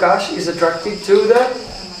Vaibhav Prakash is attracted to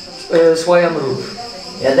the Swayam Rup.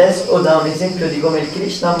 E adesso dà un esempio di come il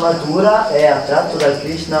Krishna Mathura è attratto dal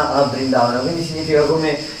Krishna a Vrindavana, quindi significa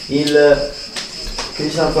come il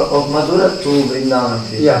Krishna of Mathura to Vrindavana.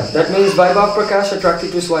 Yeah, that means Vaibhav Prakash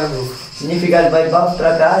attracted to Swayam Rup. Significa il Vaibhav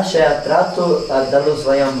Prakash è attratto dallo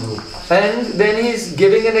Swayam Rup. And then he's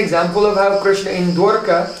giving an example of how Krishna in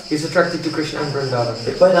Dwarka is attracted to Krishna in Vrindavan.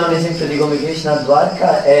 E poi dà un esempio di come Krishna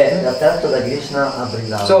Dwarka è attratto da Krishna a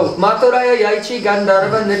Vrindavana. So, Mathuraya Yaichi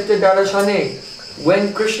Gandharva Nritya Darashane.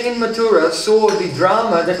 When Krishna in Mathura saw the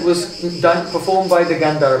drama that was performed by the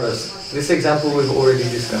Gandharvas. This example we've already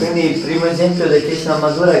discussed. Quindi il primo esempio del Krishna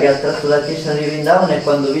Mathura che è attratto da Krishna di Vrindavana è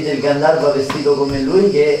quando vide il Gandharva vestito come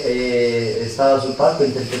lui che stava sul palco e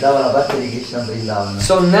interpretava la parte di Krishna Vrindavana.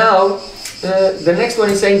 So now, the next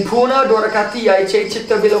one is saying Puna Dwarakati Yaiche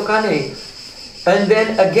Chitta Vilokane. And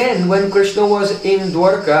then again, when Krishna was in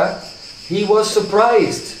Dwarka, he was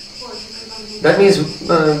surprised. That means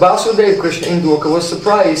Vasudev Krishna in Dwarka was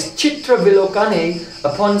surprised, Chitra Vilokane,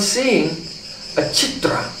 upon seeing a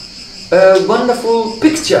chitra, a wonderful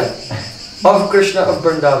picture of Krishna of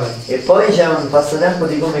Vrindavan. E poi c'è un passatempo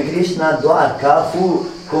di come Krishna Dwarka fu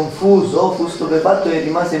confuso, fu stupefatto e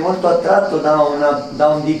rimase molto attratto da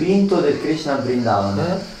un dipinto del Krishna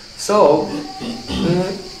Vrindavana. So,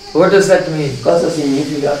 what does that mean? Cosa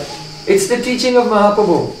significa? It's the teaching of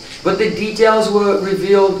Mahaprabhu. But the details were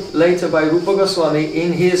revealed later by Rupa Goswami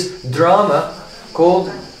in his drama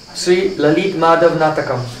called Sri Lalit Madhav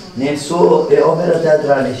Natakam. Nel suo opera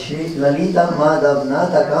teatrale Sri Lalita Madhav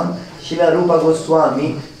Natakam, Srila Rupa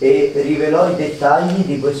Goswami rivelò i dettagli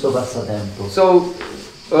di questo passatempo. So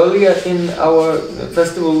earlier in our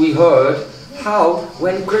festival we heard how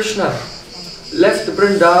when Krishna left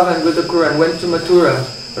Vrindavan with the Kura and went to Mathura,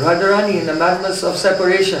 Radharani in the madness of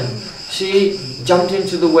separation, she jumped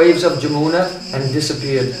into the waves of Jamuna and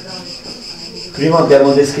disappeared. Prima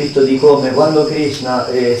abbiamo descritto di come quando Krishna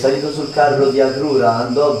salito sul carro di Akrura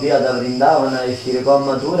andò via da Vrindavana e si recò a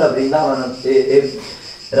Mathura, Vrindavana e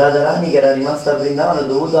Radharani che era rimasta a Vrindavana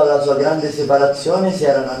dovuto alla sua grande separazione si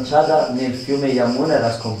era lanciata nel fiume Yamuna e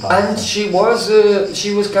era scomparsa. And she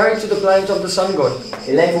was carried to the planet of the sun god.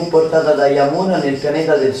 E lei fu portata da Yamuna nel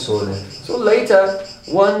pianeta del sole. So later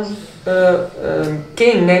one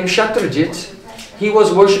king named Shatrajit, he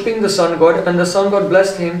was worshipping the sun god and the sun god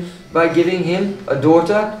blessed him by giving him a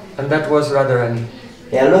daughter and that was Radharani.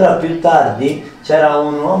 E allora più tardi c'era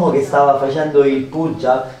un uomo che stava facendo il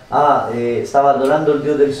puja, stava adorando il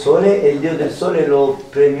dio del sole e il dio del sole lo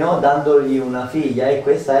premiò dandogli una figlia e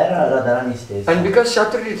questa era Radharani stessa. And because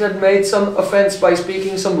Shatrajit had made some offense by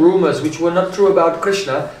speaking some rumors which were not true about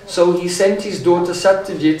Krishna, so he sent his daughter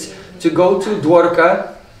Satyajit to go to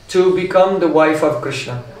Dwarka to become the wife of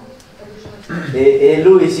E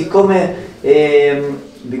lui siccome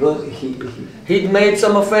because he'd made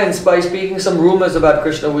some offense by speaking some rumors about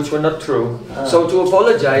Krishna which were not true. So to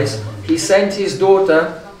apologize, he sent his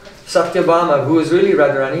daughter Satyabhama, who is really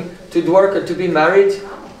Radharani, to Dwarka to be married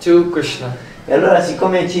to Krishna. E allora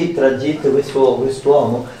siccome Chitrajit,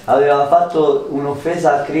 quest'uomo, aveva fatto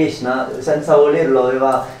un'offesa a Krishna senza volerlo,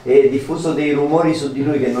 aveva diffuso dei rumori su di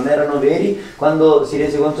lui che non erano veri, quando si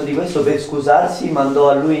rese conto di questo, per scusarsi mandò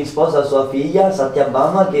a lui in sposa sua figlia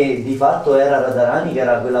Satyabhama, che di fatto era Radharani, che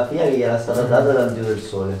era quella figlia che gli era stata data dal Dio del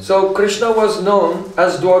Sole. So Krishna was known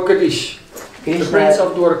as Dwarkadish, the prince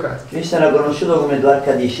of Dwarka. Krishna era conosciuto come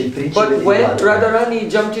Dwarkadish, il principe But di when Dwarka. Radharani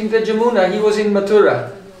jumped into Jamuna, he was in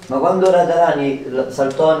Mathura. Ma quando Radharani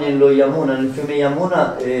saltò nello Yamuna, nel fiume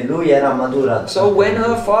Yamuna, lui era a Mathura. So when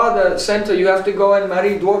her father sent her, you have to go and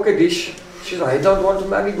marry Dwarkadish, she's like, I don't want to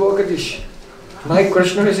marry Dwarkadish. My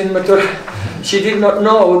Krishna is in Mathura. She did not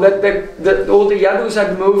know that all the Yadus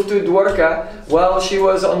had moved to Dwarka while she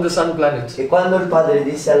was on the sun planet. E quando il padre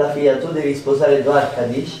disse alla figlia, tu devi sposare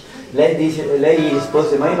Dwarkadish, lei gli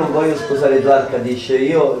rispose, ma io non voglio sposare Dwarkadish,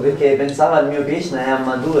 perché pensava al mio Krishna è a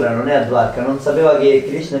Mathura, non è a Dwarka. Non sapeva che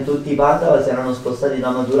Krishna e tutti i Pandava si erano spostati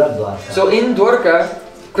da Mathura a Dwarka. So in Dwarka,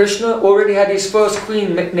 Krishna already had his first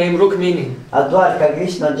queen named Rukmini. A Dwarka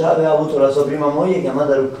Krishna già aveva avuto la sua prima moglie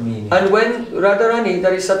chiamata Rukmini. And when Radharani,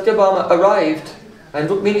 that is Satyabhama, arrived, and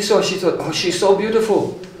Rukmini saw, she thought, oh, she's so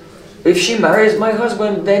beautiful. If she marries my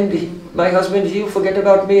husband, then my husband, he'll forget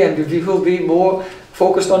about me and he will be more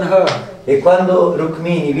focused on her. E quando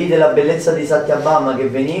Rukmini vide la bellezza di Satyabhama che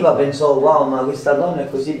veniva, pensò, wow, ma questa donna è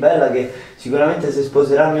così bella che sicuramente se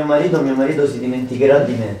sposerà mio marito si dimenticherà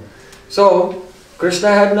di me. So Krishna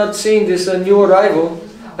had not seen this new arrival,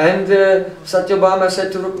 and Satyabhama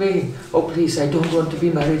said to Rukmini, oh please, I don't want to be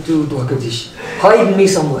married to Dwarkadish. Hide me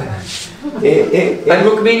somewhere. And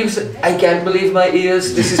Rukmini said, I can't believe my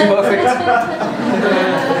ears, this is perfect.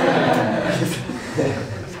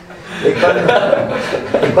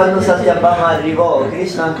 E quando Satyabhama arrivò,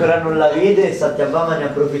 Krishna ancora non la vide e Satyabhama ne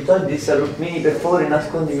approfittò e disse a Rukmini, per favore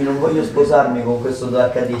nascondimi, non voglio sposarmi con questo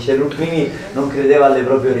Dwarkadish. E Rukmini non credeva alle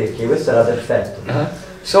proprie orecchie, questo era perfetto.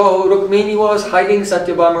 So Rukmini was hiding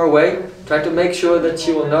Satyabhama away, trying to make sure that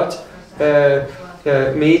she will not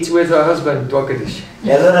meet with her husband Dwarkadish.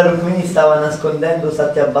 E allora Rukmini stava nascondendo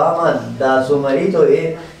Satyabhama da suo marito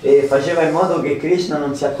e faceva in modo che Krishna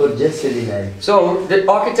non si accorgesse di lei. So the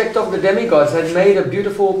architect of the demigods had made a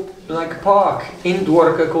beautiful park in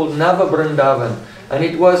Dwarka called Nava Vrindavan, and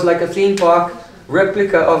it was like a theme park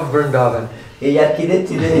replica of Vrindavan. E gli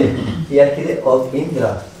architetti of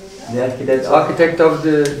Indra, Architect of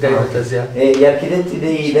the Devatas, yeah. E gli architetti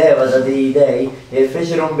dei Devata, dei dei,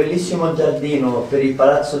 fecero un bellissimo giardino per il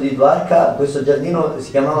palazzo di Dwarka. Questo giardino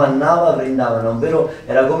si chiamava Nava Vrindavana, ovvero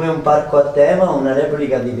era come un parco a tema, una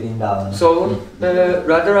replica di Vrindavana. So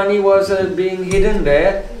Radharani was being hidden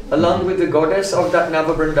there along with the goddess of that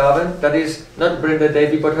Nava Vrindavan, that is not Brinda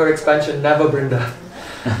Devi but her expansion Nava Brinda.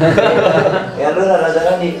 E allora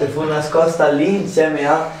Radharani fu nascosta lì insieme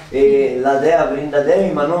a la dea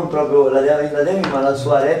Vrindadevi, ma non proprio la dea Vrindadevi, ma la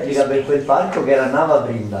sua replica per quel parco che era Nava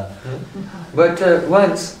Vrinda. But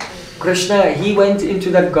once Krishna, he went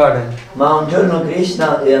into that garden. Ma un giorno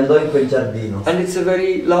Krishna andò in quel giardino. And it's a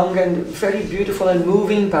very long and very beautiful and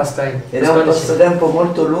moving pastime. Ed è un passatempo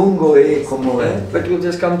molto lungo e commovente. But we'll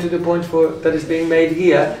just come to the point that is being made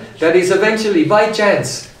here, that is eventually, by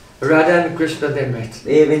chance, Radha and Krishna they met.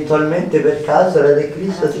 E eventualmente per caso Radha e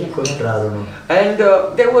Krishna si incontrarono. And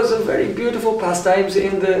there was a very beautiful pastimes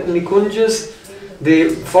in the Nikunjas, the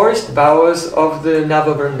forest bowers of the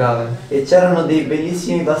Nava Vrindavan. E c'erano dei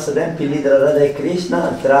bellissimi passatempi lì tra Radha e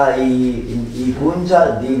Krishna, tra i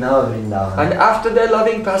kunja di Nava Vrindavan. And after their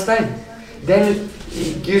loving pastime, then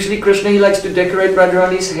usually Krishna, he likes to decorate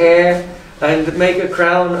Radharani's hair and make a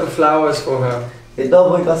crown of flowers for her. E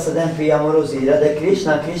dopo i passatempi amorosi di Radha e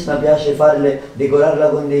Krishna, a Krishna piace decorarla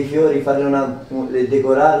con dei fiori,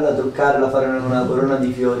 decorarla, truccarla, fare una corona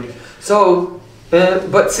di fiori. So,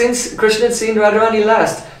 but since Krishna had seen Radharani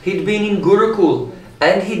last, he'd been in Gurukul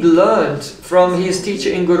and he'd learned from his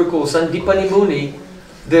teacher in Gurukul, Sandipani Muni,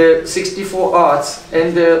 the 64 arts,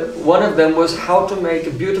 and one of them was how to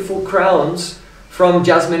make beautiful crowns from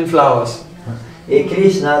jasmine flowers. E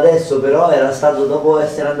Krishna adesso però era stato, dopo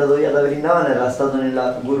essere andato via da Vrindavan, era stato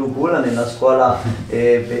nella Gurukula, nella scuola,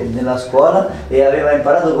 e aveva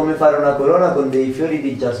imparato come fare una corona con dei fiori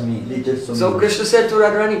di gelsomino. So Krishna said to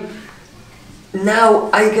Radharani, now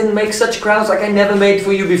I can make such crowns like I never made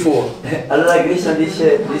for you before. Allora Krishna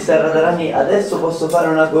disse a Radharani, adesso posso fare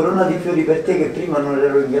una corona di fiori per te che prima non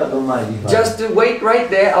ero in grado mai di fare. Just wait right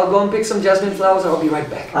there, I'll go and pick some jasmine flowers, I'll be right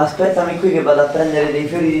back. Aspettami qui che vado a prendere dei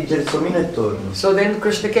fiori di gelsomino e torno. So then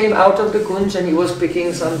Krishna came out of the kunj and he was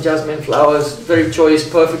picking some jasmine flowers, very choice,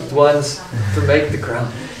 perfect ones, to make the crown.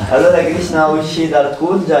 Allora Krishna uscì dal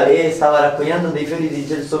kunja e stava raccogliendo dei fiori di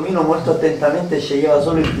gelsomino molto attentamente, sceglieva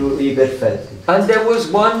solo i perfetti. And there was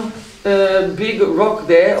one big rock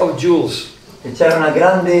there of jewels. E c'era una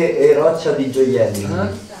grande roccia di gioielli.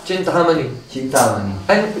 Chintamani. Cintamani.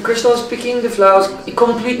 And Krishna was picking the flowers,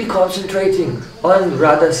 completely concentrating on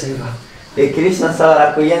Radha Seva. E Krishna stava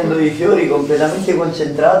raccogliendo i fiori completamente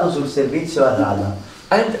concentrato sul servizio a Radha.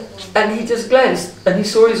 And he just glanced and he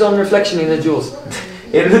saw his own reflection in the jewels.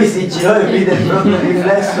 E lui si girò e vide il proprio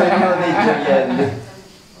riflesso in uno dei gioielli.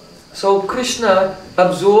 So Krishna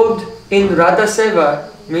absorbed in Radha Seva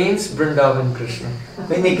means Vrindavan Krishna.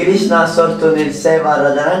 Quindi Krishna assorto nel Seva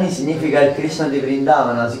Radharani significa il Krishna di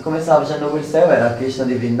Vrindavana. Siccome stava facendo quel Seva era il Krishna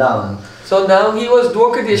di Vrindavana. So now he was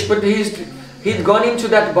Dwarkadish, but he'd gone into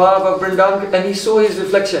that bhava of Vrindavan and he saw his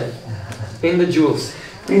reflection in the jewels.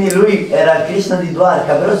 Quindi lui era il Krishna di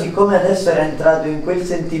Dwarka, però siccome adesso era entrato in quel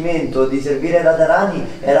sentimento di servire Radharani,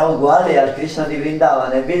 era uguale al Krishna di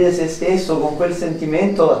Vrindavana e vede se stesso con quel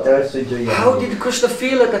sentimento attraverso i gioielli. How did Krishna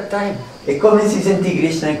feel at that time? E come si sentì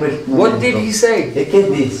Krishna in quel momento? What did he say? E che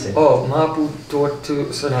disse? Oh, Mahaprabhu taught to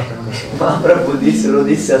Sanatana-Shiksha. Mahaprabhu lo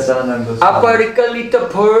disse a Sanatana-Shiksha. Aparikalita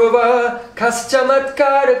purva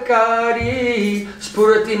kaschamatkar-kari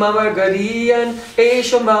spurati mamagariyan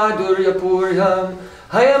esha madhurya puryam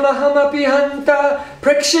hayamahamapi hanta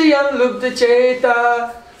prekshayan lubda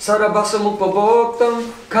cheta sarabhasamupabhoktam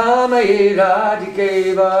kamaye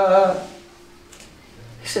radhikeva.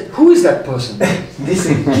 He said, who is that person?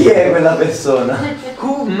 Disse, chi è quella persona?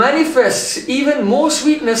 Who manifests even more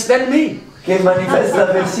sweetness than me? Che manifesta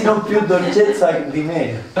persino più dolcezza di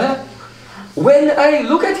me. When I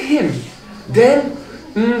look at him, then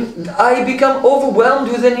I become overwhelmed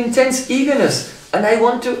with an intense eagerness and I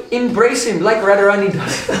want to embrace him like Radharani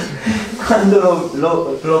does. Quando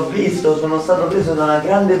l'ho visto sono stato preso da una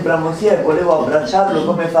grande bramosia e volevo abbracciarlo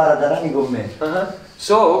come fa Radharani con me.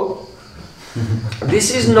 So,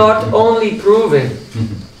 this is not only proving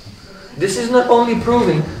the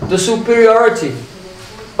superiority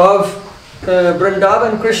of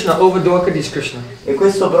Vrindavan Krishna over Dwarkadish Krishna. E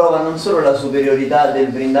questo prova non solo la superiorità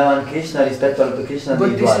del Vrindavan Krishna rispetto al Krishna di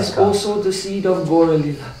But this is Dwarka, also the seed of Gaura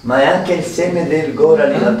Lila. ma è anche il seme del Gaura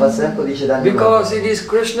Lila, il passatempo di Chaitanya. Because it is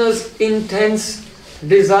Krishna's intense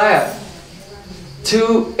desire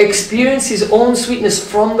to experience his own sweetness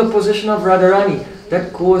from the position of Radharani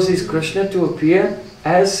that causes Krishna to appear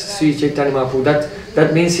as Sri Chaitanya Mahaprabhu.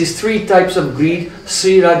 That means his three types of greed: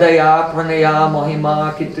 Sri Radhaya, Pranaya,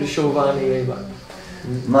 Mahima, Kitrishovani Eva.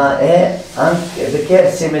 Ma è anche perché è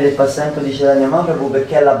il seme del passatempo di Chaitanya Mahaprabhu,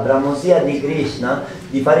 perché è la bramosia di Krishna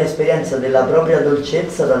di fare esperienza della propria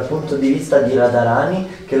dolcezza dal punto di vista di Radharani,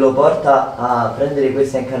 che lo porta a prendere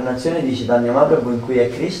questa incarnazione di Chaitanya Mahaprabhu in cui è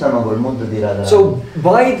Krishna ma col mondo di Radharani. So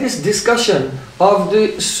by this discussion of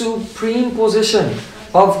the supreme position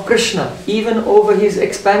of Krishna even over his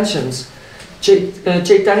expansions,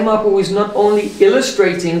 Chaitanya Mahaprabhu is not only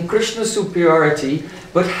illustrating Krishna's superiority,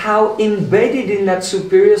 but how embedded in that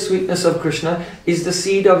superior sweetness of Krishna is the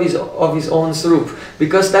seed of his own Sarup.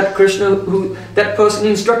 Because that Krishna, that person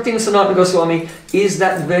instructing Sanatana Goswami, is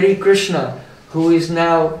that very Krishna who is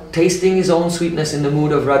now tasting his own sweetness in the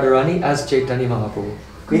mood of Radharani as Chaitanya Mahaprabhu.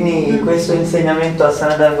 Quindi in questo insegnamento a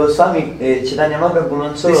Sanatana Goswami, Chaitanya Mahaprabhu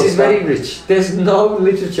non solo This is very rich. There's no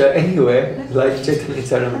literature anywhere like Chaitanya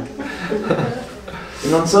Charitamrita.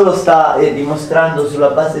 non solo sta dimostrando sulla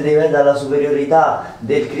base dei Veda la superiorità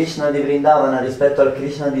del Krishna di Vrindavana rispetto al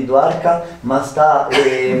Krishna di Dwarka, ma sta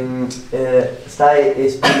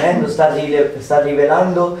esprimendo, sta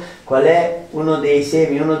rivelando qual è uno dei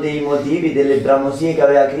semi, uno dei motivi delle bramosie che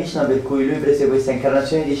aveva Krishna per cui lui prese questa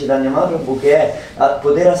incarnazione di Chaitanya Mahaprabhu, che è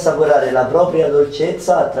poter assaporare la propria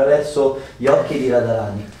dolcezza attraverso gli occhi di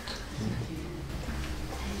Radharani.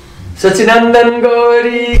 Sachinandan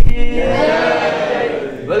Gauri ki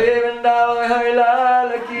Bale Vrindavan Hari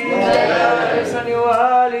Lal ki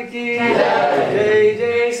Saniwal ki Jai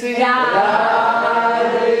Jai Sri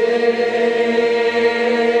Radhe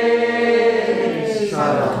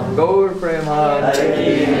Gaur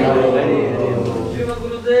Premanandi Shri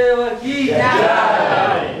Gurudeva ki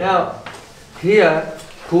Now here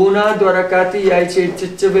Puna Dwarakati Yaiche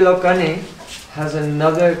Chicha Vilokane has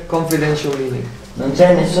another confidential meaning. Non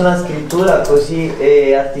c'è nessuna scrittura così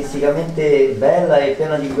artisticamente bella e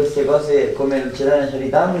piena di queste cose come il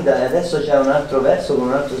Chaitanya-Charitamrita, e adesso c'è un altro verso con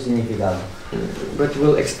un altro significato. But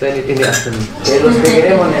we'll explain it in the afternoon. E lo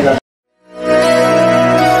spiegheremo nella